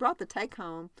you brought the take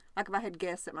home. Like if I had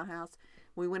guests at my house,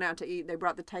 we went out to eat. They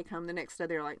brought the take home. The next day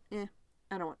they're like,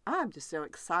 I don't. I'm just so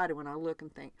excited when I look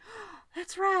and think, oh,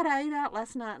 that's right. I ate out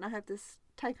last night and I have this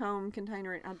take home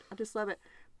container. And I just love it.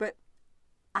 But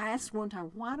I asked one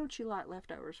time, why don't you like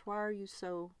leftovers? Why are you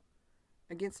so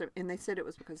against them? And they said it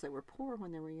was because they were poor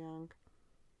when they were young.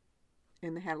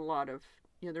 And they had a lot of,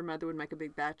 their mother would make a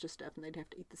big batch of stuff and they'd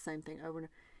have to eat the same thing over and over.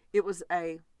 It was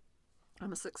I'm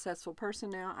a successful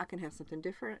person now. I can have something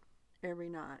different every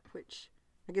night, which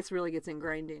I guess really gets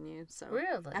ingrained in you. So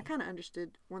Really? I kind of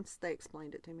understood once they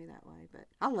explained it to me that way. But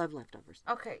I love leftovers.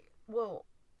 Okay, well,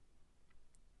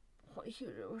 what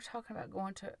you were talking about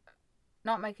going to,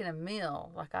 not making a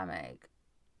meal like I make.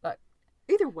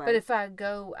 Either way. But if I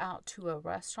go out to a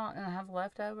restaurant and I have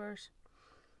leftovers,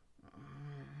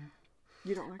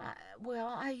 you don't like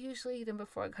I usually eat them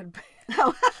before I go to bed.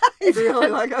 Oh, you really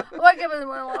like them? Wake up in the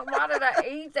morning, like, why did I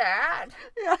eat that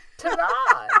Yeah.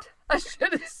 tonight? I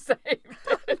should have saved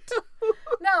it.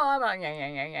 No, I'm like,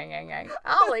 yeah.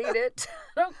 I'll eat it.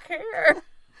 I don't care.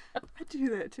 I do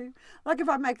that too. Like if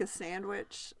I make a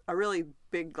sandwich, a really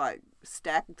big like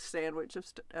stacked sandwich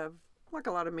of like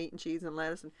a lot of meat and cheese and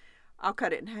lettuce, and I'll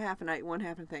cut it in half and I eat one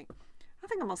half and think, I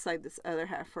think I'm gonna save this other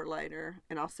half for later,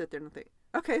 and I'll sit there and think,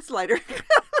 okay, it's later.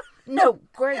 No,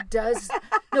 Greg does.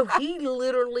 No, he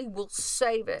literally will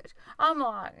save it. I'm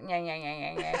like,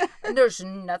 yeah. And there's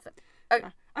nothing.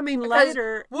 I mean, Because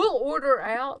later. we'll order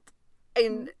out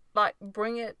and like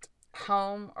bring it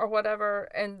home or whatever,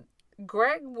 and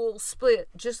Greg will split,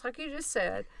 just like you just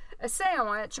said, a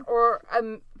sandwich or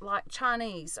like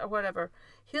Chinese or whatever.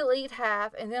 He'll eat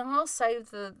half, and then he'll save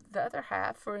the other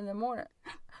half for in the morning.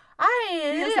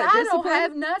 has that I don't discipline?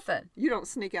 have nothing. You don't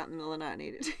sneak out in the middle of the night and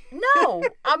eat it. No,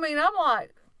 I mean, I'm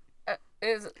like,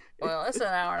 it's an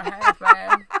hour and a half,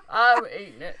 man. I'm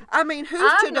eating it. I mean, who's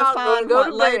I'm to not gonna define go what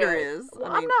to later bed. is?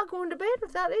 Well, I I'm mean, not going to bed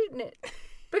without eating it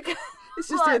because it's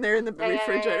just in there in the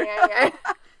refrigerator. Yeah.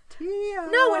 Tia.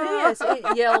 No, it is.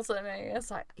 It yells at me.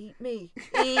 It's like, eat me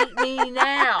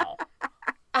now.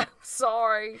 I'm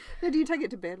sorry. Now, do you take it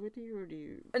to bed with you, or do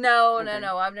you? No.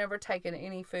 I've never taken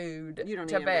any food You don't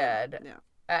to eat in bed. bed Yeah.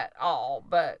 at all.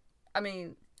 But I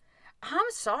mean, I'm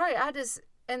sorry.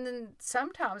 And then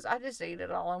sometimes I just eat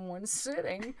it all in one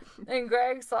sitting. And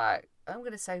Greg's like, I'm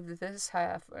gonna save this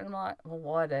half, and I'm like, well,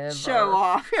 whatever. Show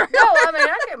off. No, I mean,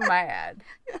 I get mad.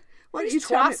 What He's you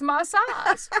tell me? twice my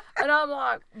size, and I'm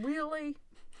like, really?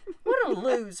 What a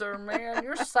loser, man!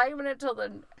 You're saving it till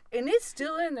and it's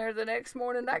still in there the next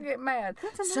morning. I get mad.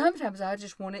 Sometimes I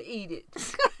just want to eat it.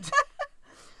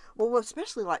 Well,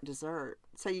 especially like dessert.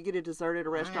 Say you get a dessert at a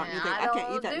restaurant, and you think I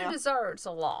can't eat that do now. desserts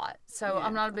a lot, so Yeah,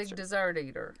 I'm not a that's big true. dessert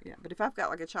eater. Yeah, but if I've got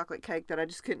like a chocolate cake that I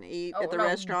just couldn't eat Oh, at the no.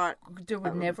 restaurant, There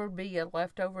would never be a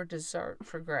leftover dessert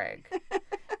for Greg.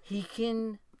 He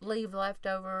can leave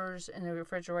leftovers in the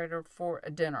refrigerator for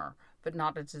a dinner, but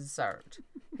not a dessert.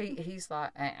 He's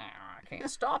like, I can't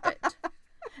stop it.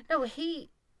 No,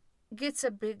 he gets a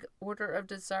big order of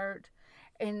dessert,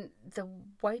 and the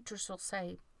waitress will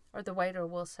say, or the waiter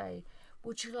will say,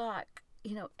 would you like,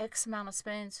 X amount of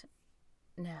spoons?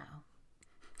 No.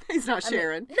 he's not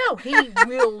sharing. No, he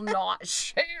will not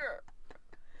share.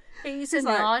 He's a He's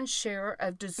like- non-sharer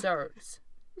of desserts.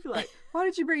 You're like, why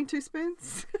did you bring 2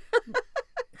 spoons?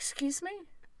 Excuse me?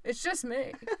 It's just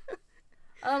me.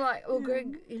 I'm like, well,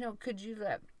 Greg, could you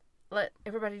let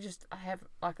everybody just have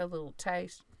like a little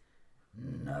taste?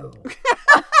 No.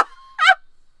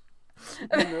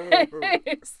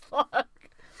 It's like,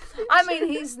 I mean,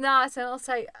 he's nice, and I'll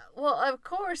say, well, of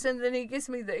course, and then he gives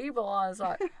me the evil eyes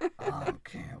like, I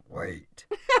can't wait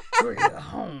to get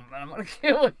home, and I'm going to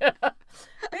kill him.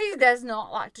 He does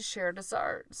not like to share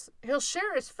desserts. He'll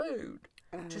share his food,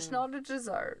 just not a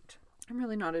dessert. I'm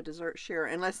really not a dessert sharer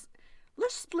unless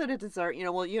let's split a dessert.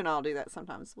 Well, you and I'll do that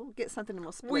sometimes. We'll get something and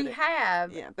we'll split We it.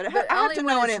 have. Yeah, but I have only to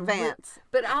when know in it's advance.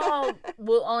 But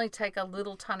we'll only take a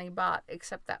little tiny bite,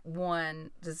 except that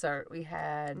one dessert we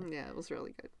had. Yeah, it was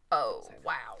really good. Oh,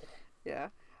 wow. Yeah.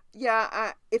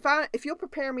 Yeah, if you'll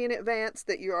prepare me in advance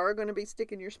that you are going to be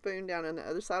sticking your spoon down on the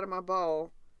other side of my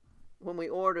bowl when we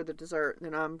order the dessert,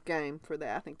 then I'm game for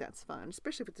that. I think that's fun,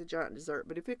 especially if it's a giant dessert.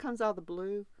 But if it comes out of the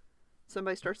blue,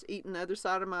 somebody starts eating the other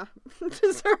side of my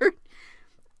dessert,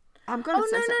 I'm going to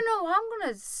say something. No. I'm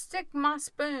going to stick my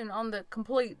spoon on the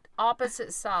complete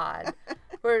opposite side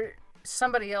where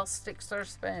somebody else sticks their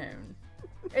spoon.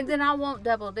 And then I won't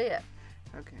double dip.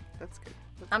 Okay, that's good.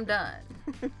 I'm done.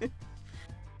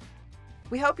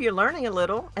 We hope you're learning a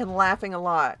little and laughing a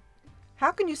lot.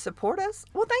 How can you support us?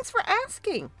 Well, thanks for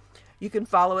asking. You can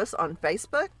follow us on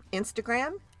Facebook,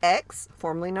 Instagram, X,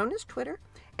 formerly known as Twitter,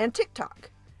 and TikTok.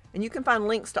 And you can find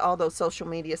links to all those social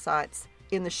media sites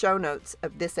in the show notes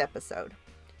of this episode.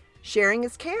 Sharing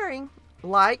is caring.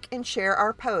 Like and share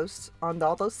our posts on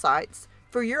all those sites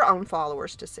for your own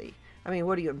followers to see. I mean,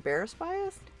 what are you, embarrassed by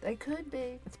us? They could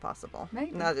be. It's possible.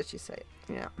 Maybe. Now that you say it.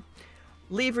 Yeah.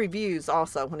 Leave reviews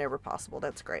also whenever possible.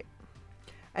 That's great.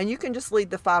 And you can just leave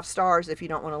the 5 stars if you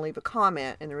don't want to leave a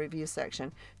comment in the review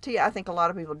section. Tia, I think a lot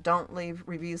of people don't leave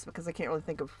reviews because they can't really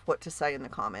think of what to say in the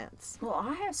comments. Well,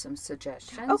 I have some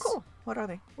suggestions. Oh, cool. What are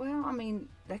they? Well, I mean,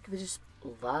 they could be just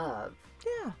love.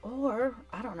 Yeah. Or,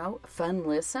 I don't know, fun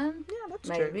listen. Yeah, that's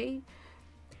maybe.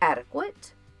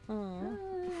 Adequate.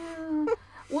 true.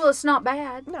 Well, it's not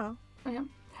bad. No, Yeah.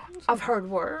 I've heard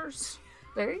worse.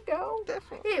 There you go.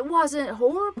 definitely. It wasn't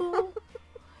horrible.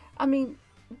 I mean,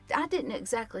 I didn't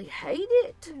exactly hate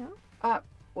it. Yeah.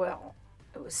 Well,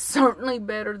 it was certainly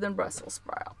better than Brussels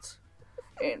sprouts.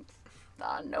 And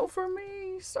I know for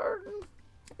me, certain,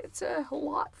 it's a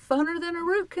lot funner than a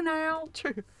root canal.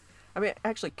 True. I mean, it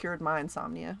actually cured my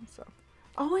insomnia. So.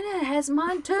 Oh, and it has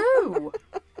mine too.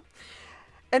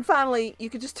 And finally, you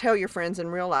could just tell your friends in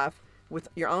real life with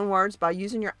your own words by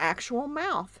using your actual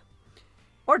mouth.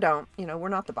 Or don't. You know, we're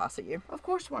not the boss of you. Of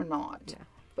course we're not. Yeah.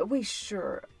 But we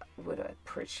sure would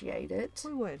appreciate it.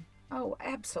 We would. Oh,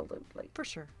 absolutely. For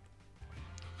sure.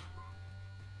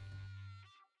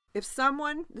 If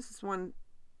someone, this is one,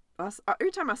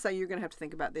 every time I say you're going to have to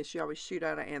think about this, you always shoot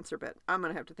out an answer, but I'm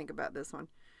going to have to think about this one.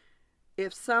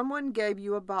 If someone gave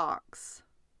you a box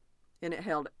and it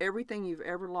held everything you've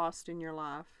ever lost in your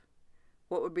life,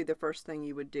 what would be the first thing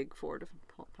you would dig for to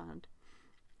find?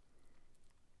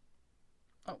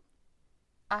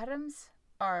 Items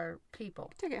or people?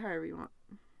 Take it however you want.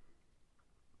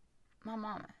 My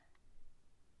mama.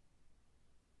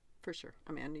 For sure.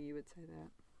 I mean, I knew you would say that.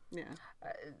 Yeah.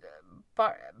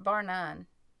 Bar none.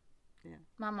 Yeah.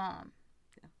 My mom.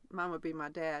 Mine would be my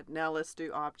dad. Now let's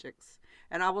do objects.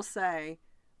 And I will say,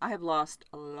 I have lost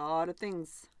a lot of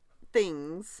things,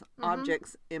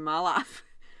 objects in my life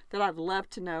that I'd love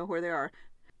to know where they are.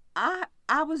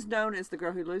 I was known as the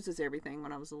girl who loses everything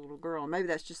when I was a little girl. Maybe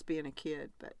that's just being a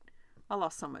kid, but I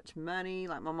lost so much money.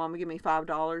 Like my mom would give me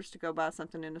 $5 to go buy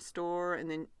something in a store, and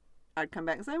then I'd come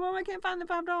back and say, "Well, I can't find the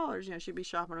 $5." You know, she'd be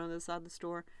shopping on the other side of the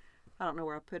store. I don't know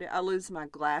where I put it. I lose my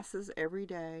glasses every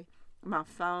day, my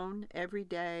phone every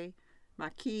day,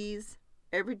 my keys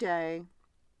every day.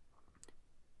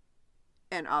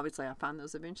 And obviously I find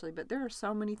those eventually, but there are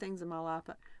so many things in my life.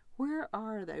 Where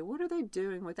are they? What are they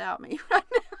doing without me right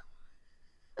now?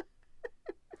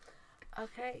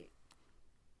 Okay.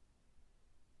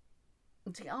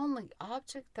 The only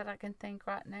object that I can think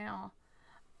right now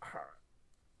are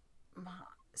my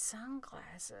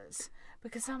sunglasses,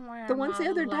 because I'm wearing The ones my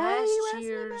the other day last you asked me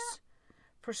year's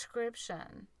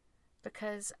prescription,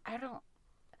 because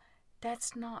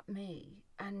that's not me.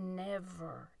 I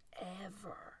never,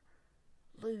 ever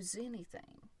lose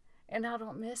anything, and I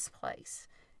don't misplace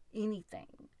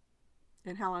anything.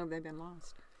 And how long have they been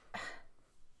lost?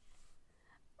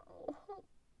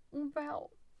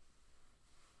 About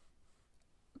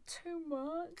 2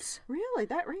 months. Really?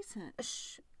 That recent?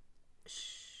 Shh.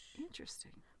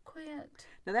 Interesting. Quit.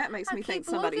 Now that makes I me think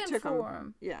keep somebody looking took for them.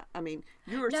 'em. Yeah, I mean,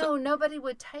 you were No, nobody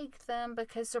would take them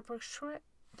because they're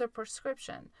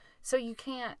prescription. So you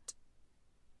can't.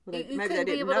 well, You maybe they couldn't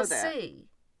be didn't able know to that. see.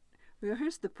 Well,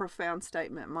 here's the profound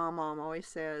statement my mom always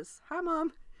says. Hi,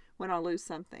 Mom. When I lose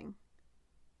something.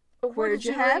 But Where did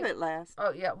you have leave- it last?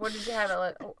 Oh yeah, where did you have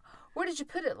it? Where did you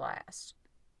put it last?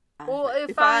 I Well, said,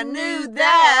 if I I knew knew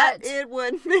that, it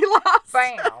wouldn't be lost.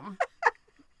 Bam.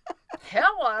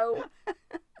 Hello.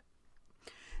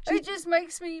 It just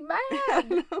makes me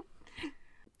mad.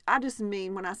 I just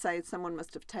mean when I say someone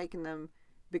must have taken them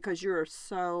because you're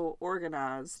so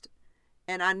organized.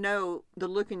 And I know the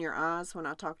look in your eyes when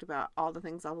I talked about all the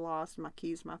things I've lost, my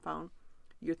keys, my phone.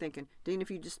 You're thinking, Dean,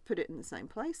 if you just put it in the same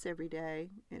place every day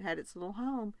and had its little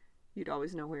home, you'd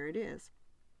always know where it is.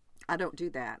 I don't do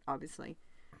that, obviously.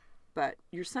 But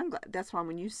your sunglasses, that's why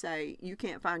when you say you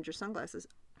can't find your sunglasses,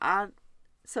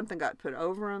 something got put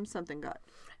over them, something got...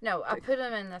 No, I put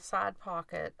them in the side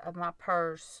pocket of my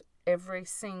purse every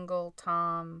single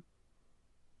time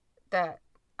that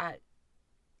I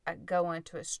go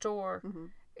into a store,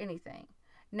 anything.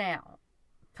 Now,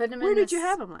 put them Where in did you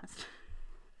have them last?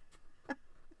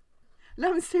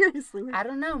 No, seriously. I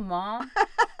don't know, Mom.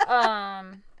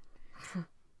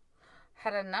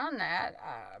 Had I known that,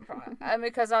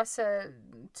 because I said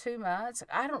 2 months,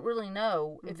 I don't really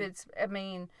know if it's, I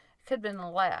mean, it could have been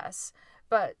less.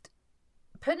 But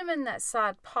put them in that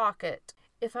side pocket.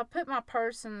 If I put my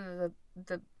purse in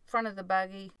the front of the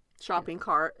buggy. Shopping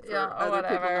cart for Yeah, or other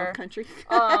people in whatever. the country.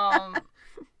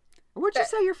 What'd you that-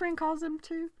 say your friend calls them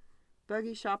too?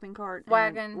 Buggy, shopping cart, and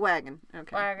Wagon. Wagon.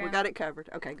 Okay, we Wagon. got it covered.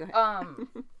 Okay, go ahead.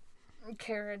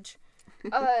 Carriage.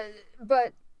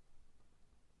 But,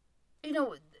 you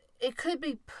know, it could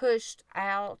be pushed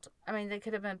out. I mean, they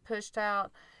could have been pushed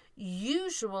out.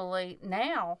 usually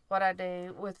now what I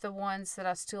do with the ones that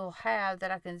I still have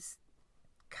that I can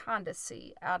kind of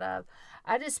see out of,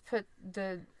 I just put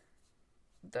the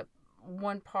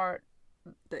one part,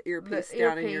 The earpiece the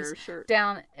down in earpiece your shirt.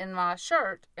 down in my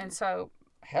shirt, and so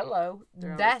hello,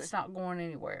 They're always that's there. not going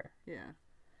anywhere. Yeah.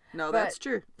 No, But that's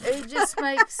true. It just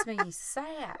makes me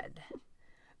sad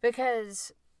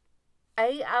because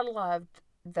A, I loved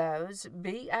those.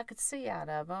 B, I could see out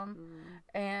of them,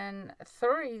 and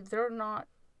 3, they're not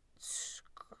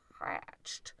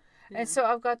scratched. Yeah. And so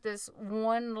I've got this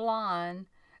one line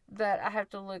that I have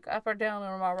to look up or down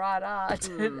on my right eye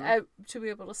to be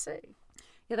able to see.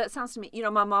 Yeah, that sounds to me. You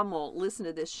know, my mom will listen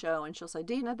to this show and she'll say,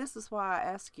 Dina, this is why I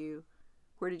ask you,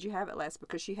 where did you have it last?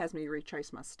 Because she has me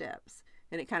retrace my steps.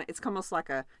 And it's almost like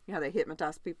how they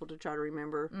hypnotize people to try to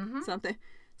remember something.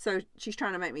 So she's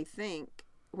trying to make me think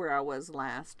where I was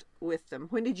last with them.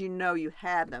 When did you know you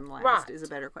had them last Right. is a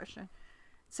better question.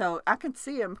 So I can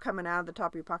see them coming out of the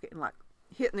top of your pocket and like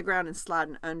hitting the ground and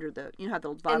sliding under the, how the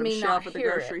bottom me shelf not of the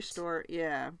hear grocery it. store.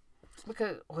 Yeah.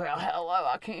 Because, well, hello,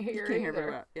 I can't hear You can't hear either.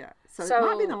 very well. Yeah. So it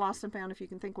might be the So- lost and found if you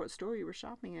can think what store you were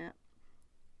shopping at.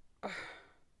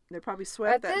 They probably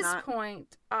swept At that this night.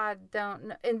 point, I don't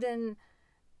know. And then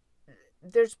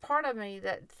there's part of me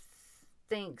that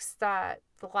thinks that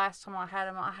the last time I had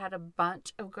them, I had a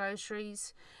bunch of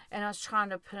groceries, and I was trying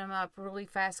to put them up really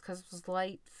fast because it was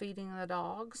late feeding the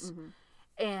dogs.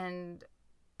 And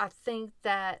I think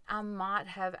that I might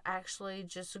have actually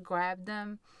just grabbed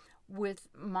them with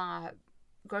my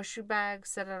grocery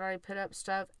bags that I'd already put up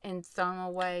stuff and thrown them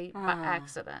away by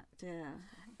accident. Yeah.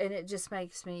 And it just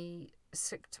makes me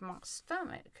sick to my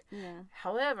stomach. Yeah.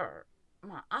 However,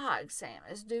 my eye exam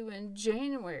is due in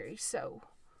January, so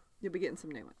You'll be getting some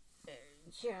new ones.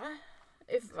 yeah,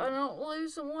 if I don't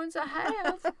lose the ones I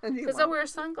have, You because I won't. wear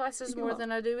sunglasses more won't.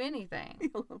 than I do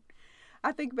anything.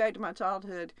 I think back to my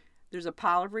childhood. There's a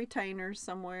pile of retainers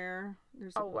somewhere.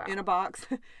 There's Oh, wow. in a box,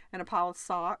 and a pile of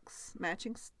socks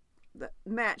that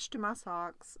match to my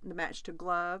socks, the match to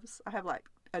gloves. I have like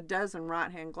a dozen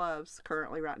right-hand gloves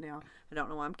currently right now. I don't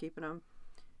know why I'm keeping them.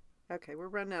 Okay, we're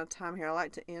running out of time here. I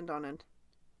like to end on a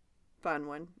fun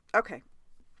one. Okay,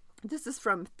 this is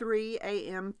from 3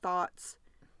 a.m. Thoughts,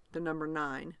 the number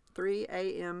 9. 3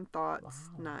 a.m. Thoughts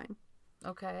 9.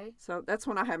 Okay, So that's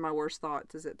when I have my worst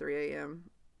thoughts, is at 3 a.m.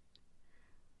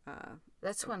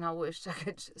 that's when I wished I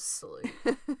could just sleep.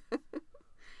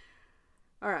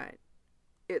 All right.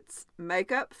 It's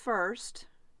makeup first,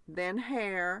 then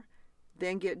hair,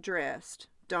 then get dressed.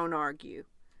 Don't argue.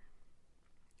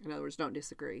 In other words, don't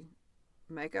disagree.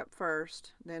 Makeup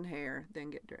first, then hair, then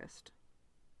get dressed.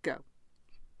 Go.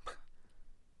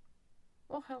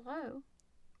 Well, hello.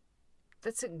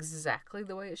 That's exactly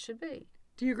the way it should be.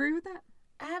 Do you agree with that?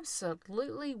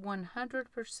 Absolutely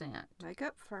 100%.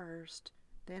 Makeup first,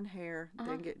 then hair,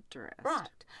 then get dressed. Right.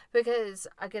 Because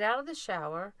I get out of the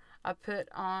shower, I put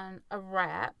on a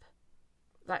wrap,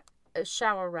 like a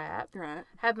shower wrap, Right.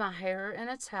 have my hair in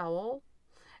a towel,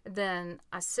 then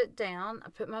I sit down, I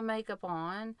put my makeup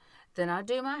on, then I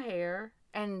do my hair,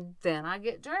 and then I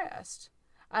get dressed.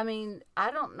 I mean, I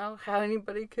don't know how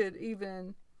anybody could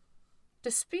even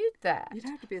dispute that. You'd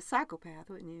have to be a psychopath,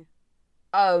 wouldn't you?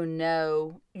 Oh,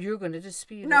 no. You're going to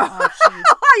dispute No. it, aren't you?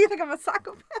 You think I'm a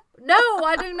psychopath? No,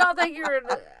 I do not think you're.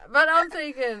 But I'm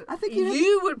thinking I think you'd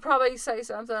you would probably say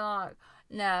something like,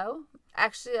 "No,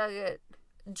 actually, I get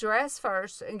dressed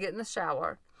first and get in the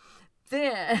shower,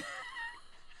 then."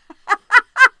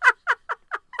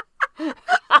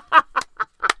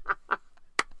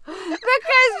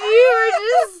 Because you are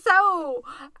just so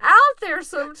out there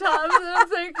sometimes, and I'm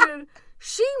thinking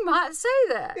she might say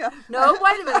that. Yeah. No,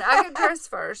 wait a minute. I get dressed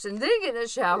first and then get in the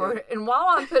shower, and while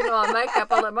I'm putting on my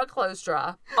makeup, I let my clothes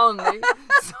dry on me,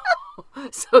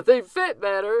 so they fit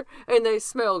better and they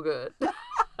smell good.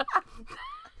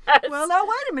 Well, now,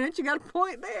 wait a minute. You got a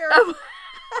point there.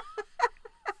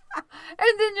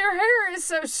 And then your hair is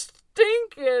so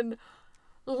stinking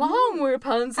long,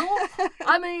 Rapunzel.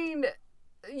 I mean,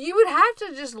 you would have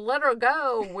to just let her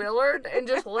go, Willard, and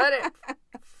just let it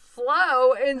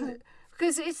flow. And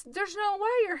because there's no way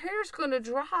your hair's going to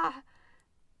dry.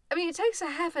 I mean, it takes a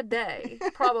half a day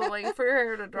probably for your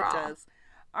hair to dry. It does.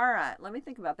 All right, let me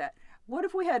think about that. What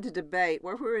if we had to debate?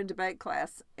 What if we were in debate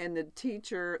class and the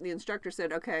instructor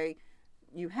said, okay,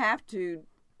 you have to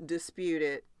dispute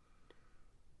it.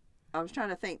 I was trying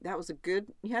to think.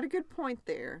 You had a good point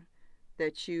there,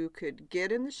 that you could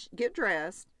get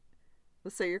dressed.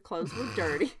 Let's say your clothes were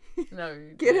dirty. No,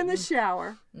 you Get in the didn't.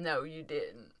 shower. No, you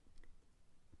didn't.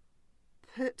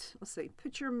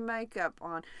 Put your makeup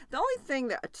on. The only thing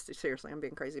that, seriously, I'm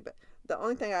being crazy, but The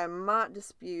only thing I might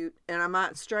dispute and I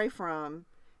might stray from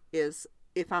is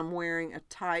if I'm wearing a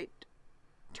tight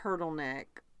turtleneck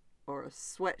or a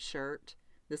sweatshirt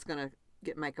that's going to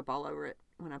get makeup all over it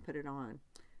when I put it on.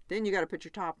 Then you got to put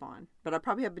your top on. But I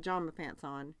probably have pajama pants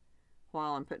on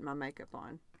while I'm putting my makeup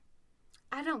on.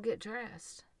 I don't get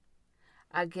dressed.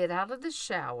 I get out of the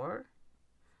shower,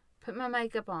 put my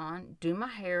makeup on, do my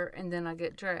hair, and then I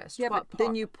get dressed. Yeah, but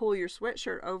then you pull your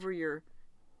sweatshirt over your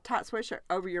tight sweatshirt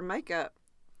over your makeup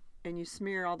and you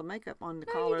smear all the makeup on the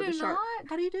collar of the shirt. Not.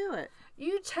 How do you do it?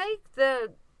 You take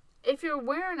if you're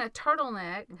wearing a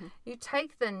turtleneck, you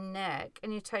take the neck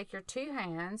and you take your two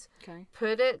hands, Okay.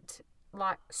 put it,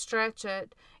 stretch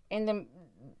it, and then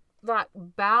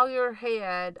bow your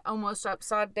head almost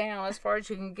upside down as far as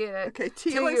you can get it Okay, to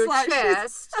Tia looks your like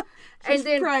chest, she's and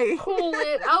then praying. pull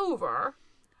it over,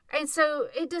 and so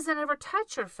it doesn't ever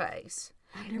touch your face.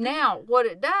 Now, what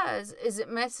it does is it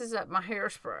messes up my hair.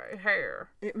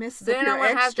 It messes Then up your I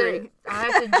have extra.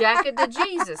 to jacket to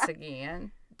Jesus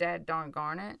again. Dad darn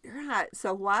garnet. Right.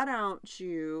 So why don't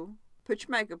you put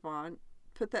your makeup on,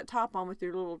 put that top on with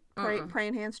your little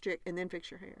praying hand stick, and then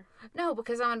fix your hair? No,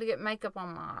 because I want to get makeup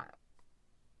on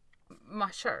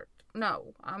my shirt.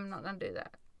 No, I'm not going to do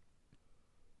that.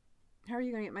 How are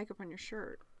you going to get makeup on your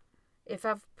shirt? If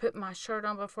I've put my shirt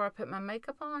on before I put my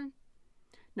makeup on?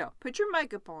 No, put your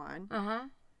makeup on. Uh-huh.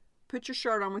 Put your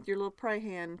shirt on with your little pray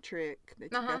hand trick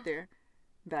that you got there.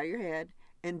 Bow your head,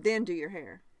 and then do your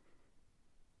hair.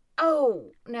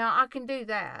 Oh, now I can do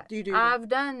that. Do you do I've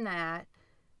done that,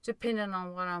 depending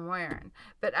on what I'm wearing.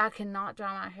 But I cannot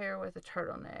dry my hair with a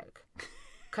turtleneck.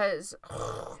 Because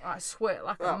I sweat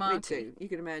like a monkey. Me too. You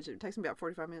can imagine. It takes me about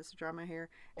 45 minutes to dry my hair.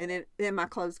 And then my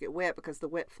clothes get wet because the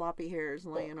wet floppy hair is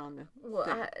laying on the Well,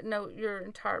 thing. I know your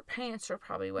entire pants are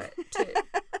probably wet, too.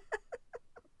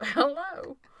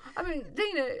 Hello. I mean,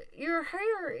 Dina, your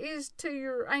hair is to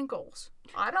your ankles.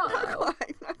 I don't know.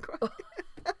 Not quite.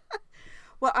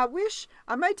 Well, I wish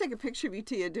I may take a picture of you,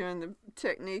 Tia, doing the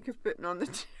technique of putting on the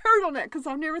turtleneck because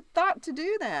I've never thought to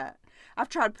do that. I've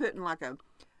tried putting like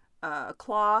a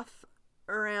cloth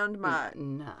around my.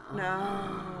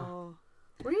 No.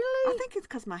 Really? I think it's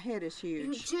because my head is You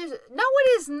huge. just no, it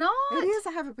is not. It is.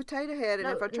 I have a potato head, and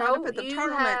No, if I try to no, put the you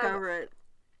turtleneck have- over it,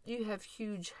 You have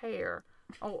huge hair.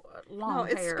 Oh, long no,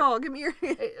 it's hair. skull. Give me your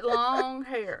head. Long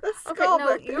hair. The Okay, skull no,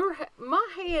 back there. my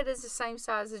head is the same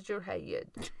size as your head.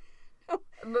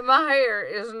 But my hair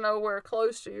is nowhere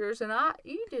close to yours, and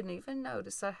you didn't even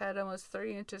notice I had almost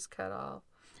 3 inches cut off.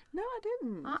 No, I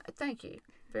didn't. Thank you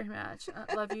very much.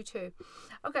 I love you too.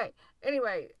 Okay,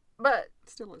 anyway, but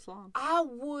Still looks long. I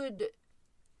would.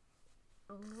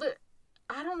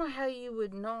 I don't know how you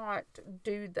would not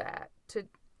do that.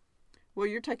 Well,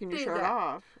 you're taking your do shirt that.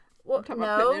 off. Well, talking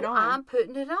about no, putting it on. I'm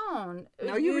putting it on.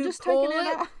 No, you were just taking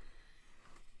it off.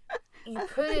 You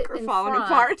put it We're in falling front.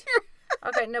 apart here.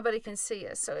 Okay, nobody can see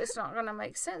us, so it's not going to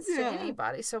make sense to Yeah.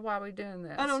 anybody. So why are we doing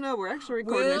this? I don't know. We're actually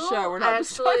recording We'll a show. We're not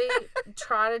just actually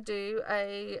try to do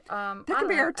a That could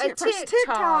be our a first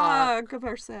TikTok of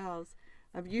ourselves.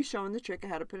 Of you showing the trick of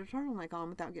how to put a turtleneck on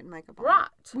without getting makeup on. Right.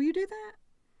 Will you do that?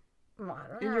 Well, I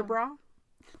don't In know. your bra?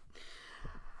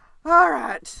 All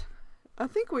right. I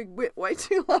think we went way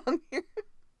too long here.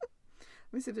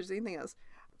 Let me see if there's anything else.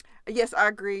 Yes, I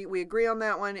agree. We agree on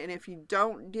that one. And if you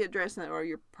don't get dressed in that way,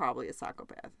 you're probably a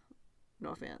psychopath. No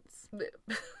offense.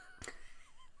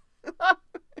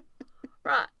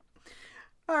 Right.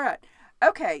 All right.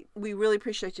 Okay. We really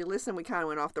appreciate you listening. We kind of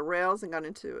went off the rails and got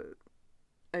into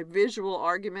a visual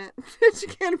argument that you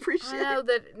can't appreciate. I know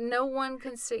that no one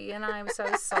can see, and I'm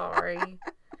so sorry.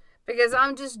 Because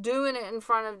I'm just doing it in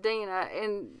front of Dina,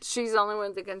 and she's the only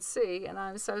one that can see, and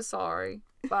I'm so sorry.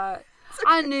 But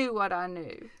I knew what I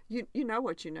knew. You know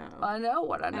what you know. I know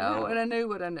what I know, and I knew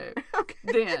what I knew. Okay.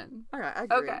 Then. All right, I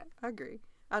agree. Okay. I agree.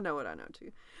 I know what I know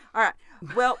too. All right.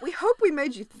 Well, we hope we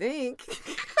made you think.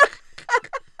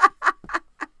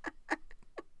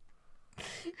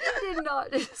 You did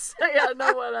not just say I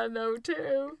know what I know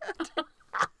too.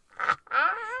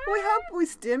 We hope we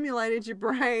stimulated your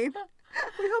brain.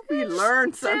 We hope you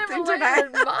learned something today.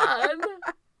 Stimulated mine.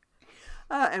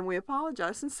 And we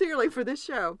apologize sincerely for this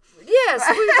show. Yes,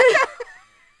 we did.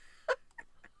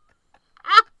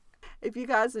 If you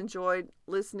guys enjoyed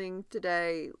listening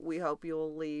today, we hope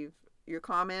you'll leave your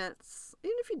comments.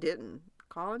 Even if you didn't,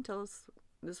 call and tell us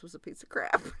this was a piece of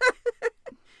crap.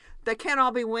 They can't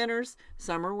all be winners.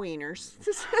 Some are wieners.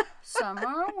 Some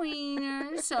are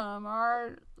wieners, some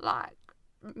are like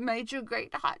major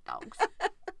great hot dogs.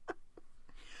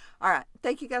 All right.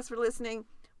 Thank you guys for listening.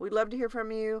 We'd love to hear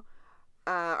from you.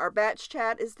 Our batch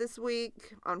chat is this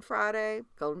week on Friday.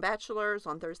 Golden Bachelors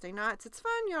on Thursday nights. It's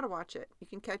fun. You ought to watch it. You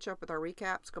can catch up with our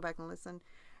recaps. Go back and listen.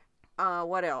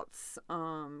 What else?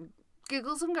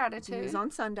 Giggles and Gratitude. News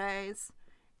on Sundays.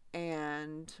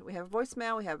 And we have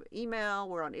voicemail. We have email.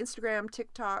 We're on Instagram,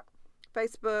 TikTok,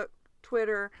 Facebook,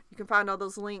 Twitter. You can find all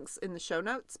those links in the show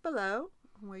notes below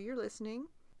where you're listening.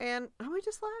 And we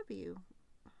just love you.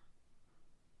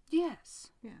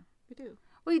 Yes. Yeah, we do.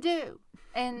 We do.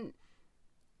 And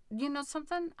you know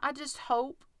something? I just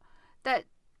hope that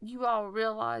you all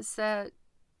realize that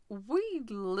we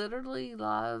literally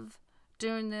love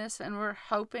doing this, and we're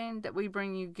hoping that we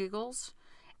bring you giggles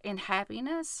and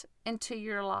happiness into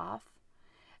your life,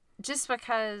 just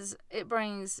because it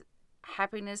brings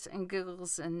happiness and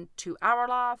giggles into our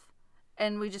life,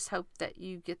 and we just hope that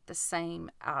you get the same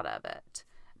out of it.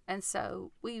 And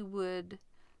so we would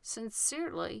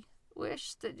sincerely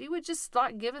wish that you would just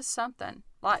give us something,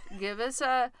 give us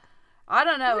a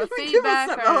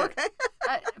feedback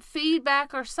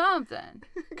feedback or something.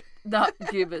 Not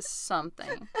give us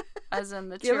something as a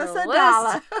materialist. Give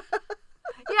us $1.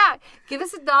 Yeah, give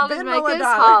us $1 to Venmo make us $1.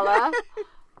 holla.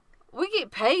 We get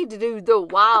paid to do the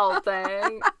wild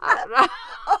thing. Oh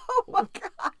my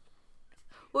God.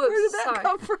 Whoops, Where did that sorry.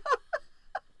 come from?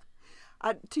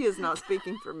 Tia's not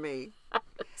speaking for me.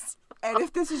 And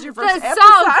if this is your first The episode,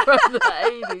 song from the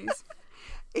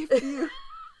 80s. if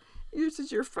this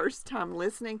is your first time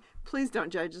listening, please don't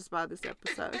judge us by this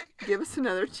episode. Give us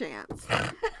another chance.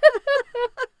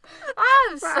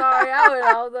 I'm sorry, I went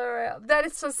all the way up. That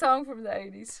is a song from the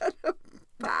 80s.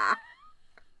 Bye.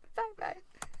 Bye.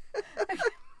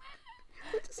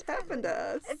 What just happened to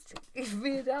us? Give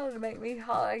me $1 to make me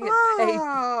holler. I get paid.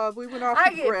 Oh, we went off I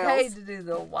the get rails. paid to do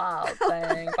the wild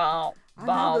thing. Bom, I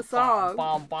know the song.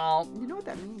 Bom, bom. You know what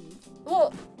that means.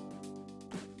 Well,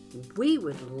 We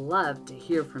would love to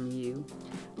hear from you.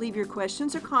 Leave your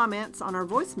questions or comments on our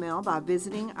voicemail by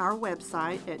visiting our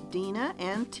website at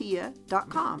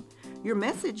dinaandtia.com. Your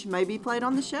message may be played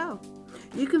on the show.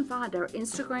 You can find our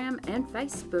Instagram and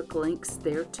Facebook links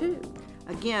there too.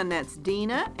 Again, that's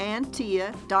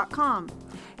dinaandtia.com.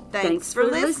 Thanks for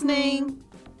listening.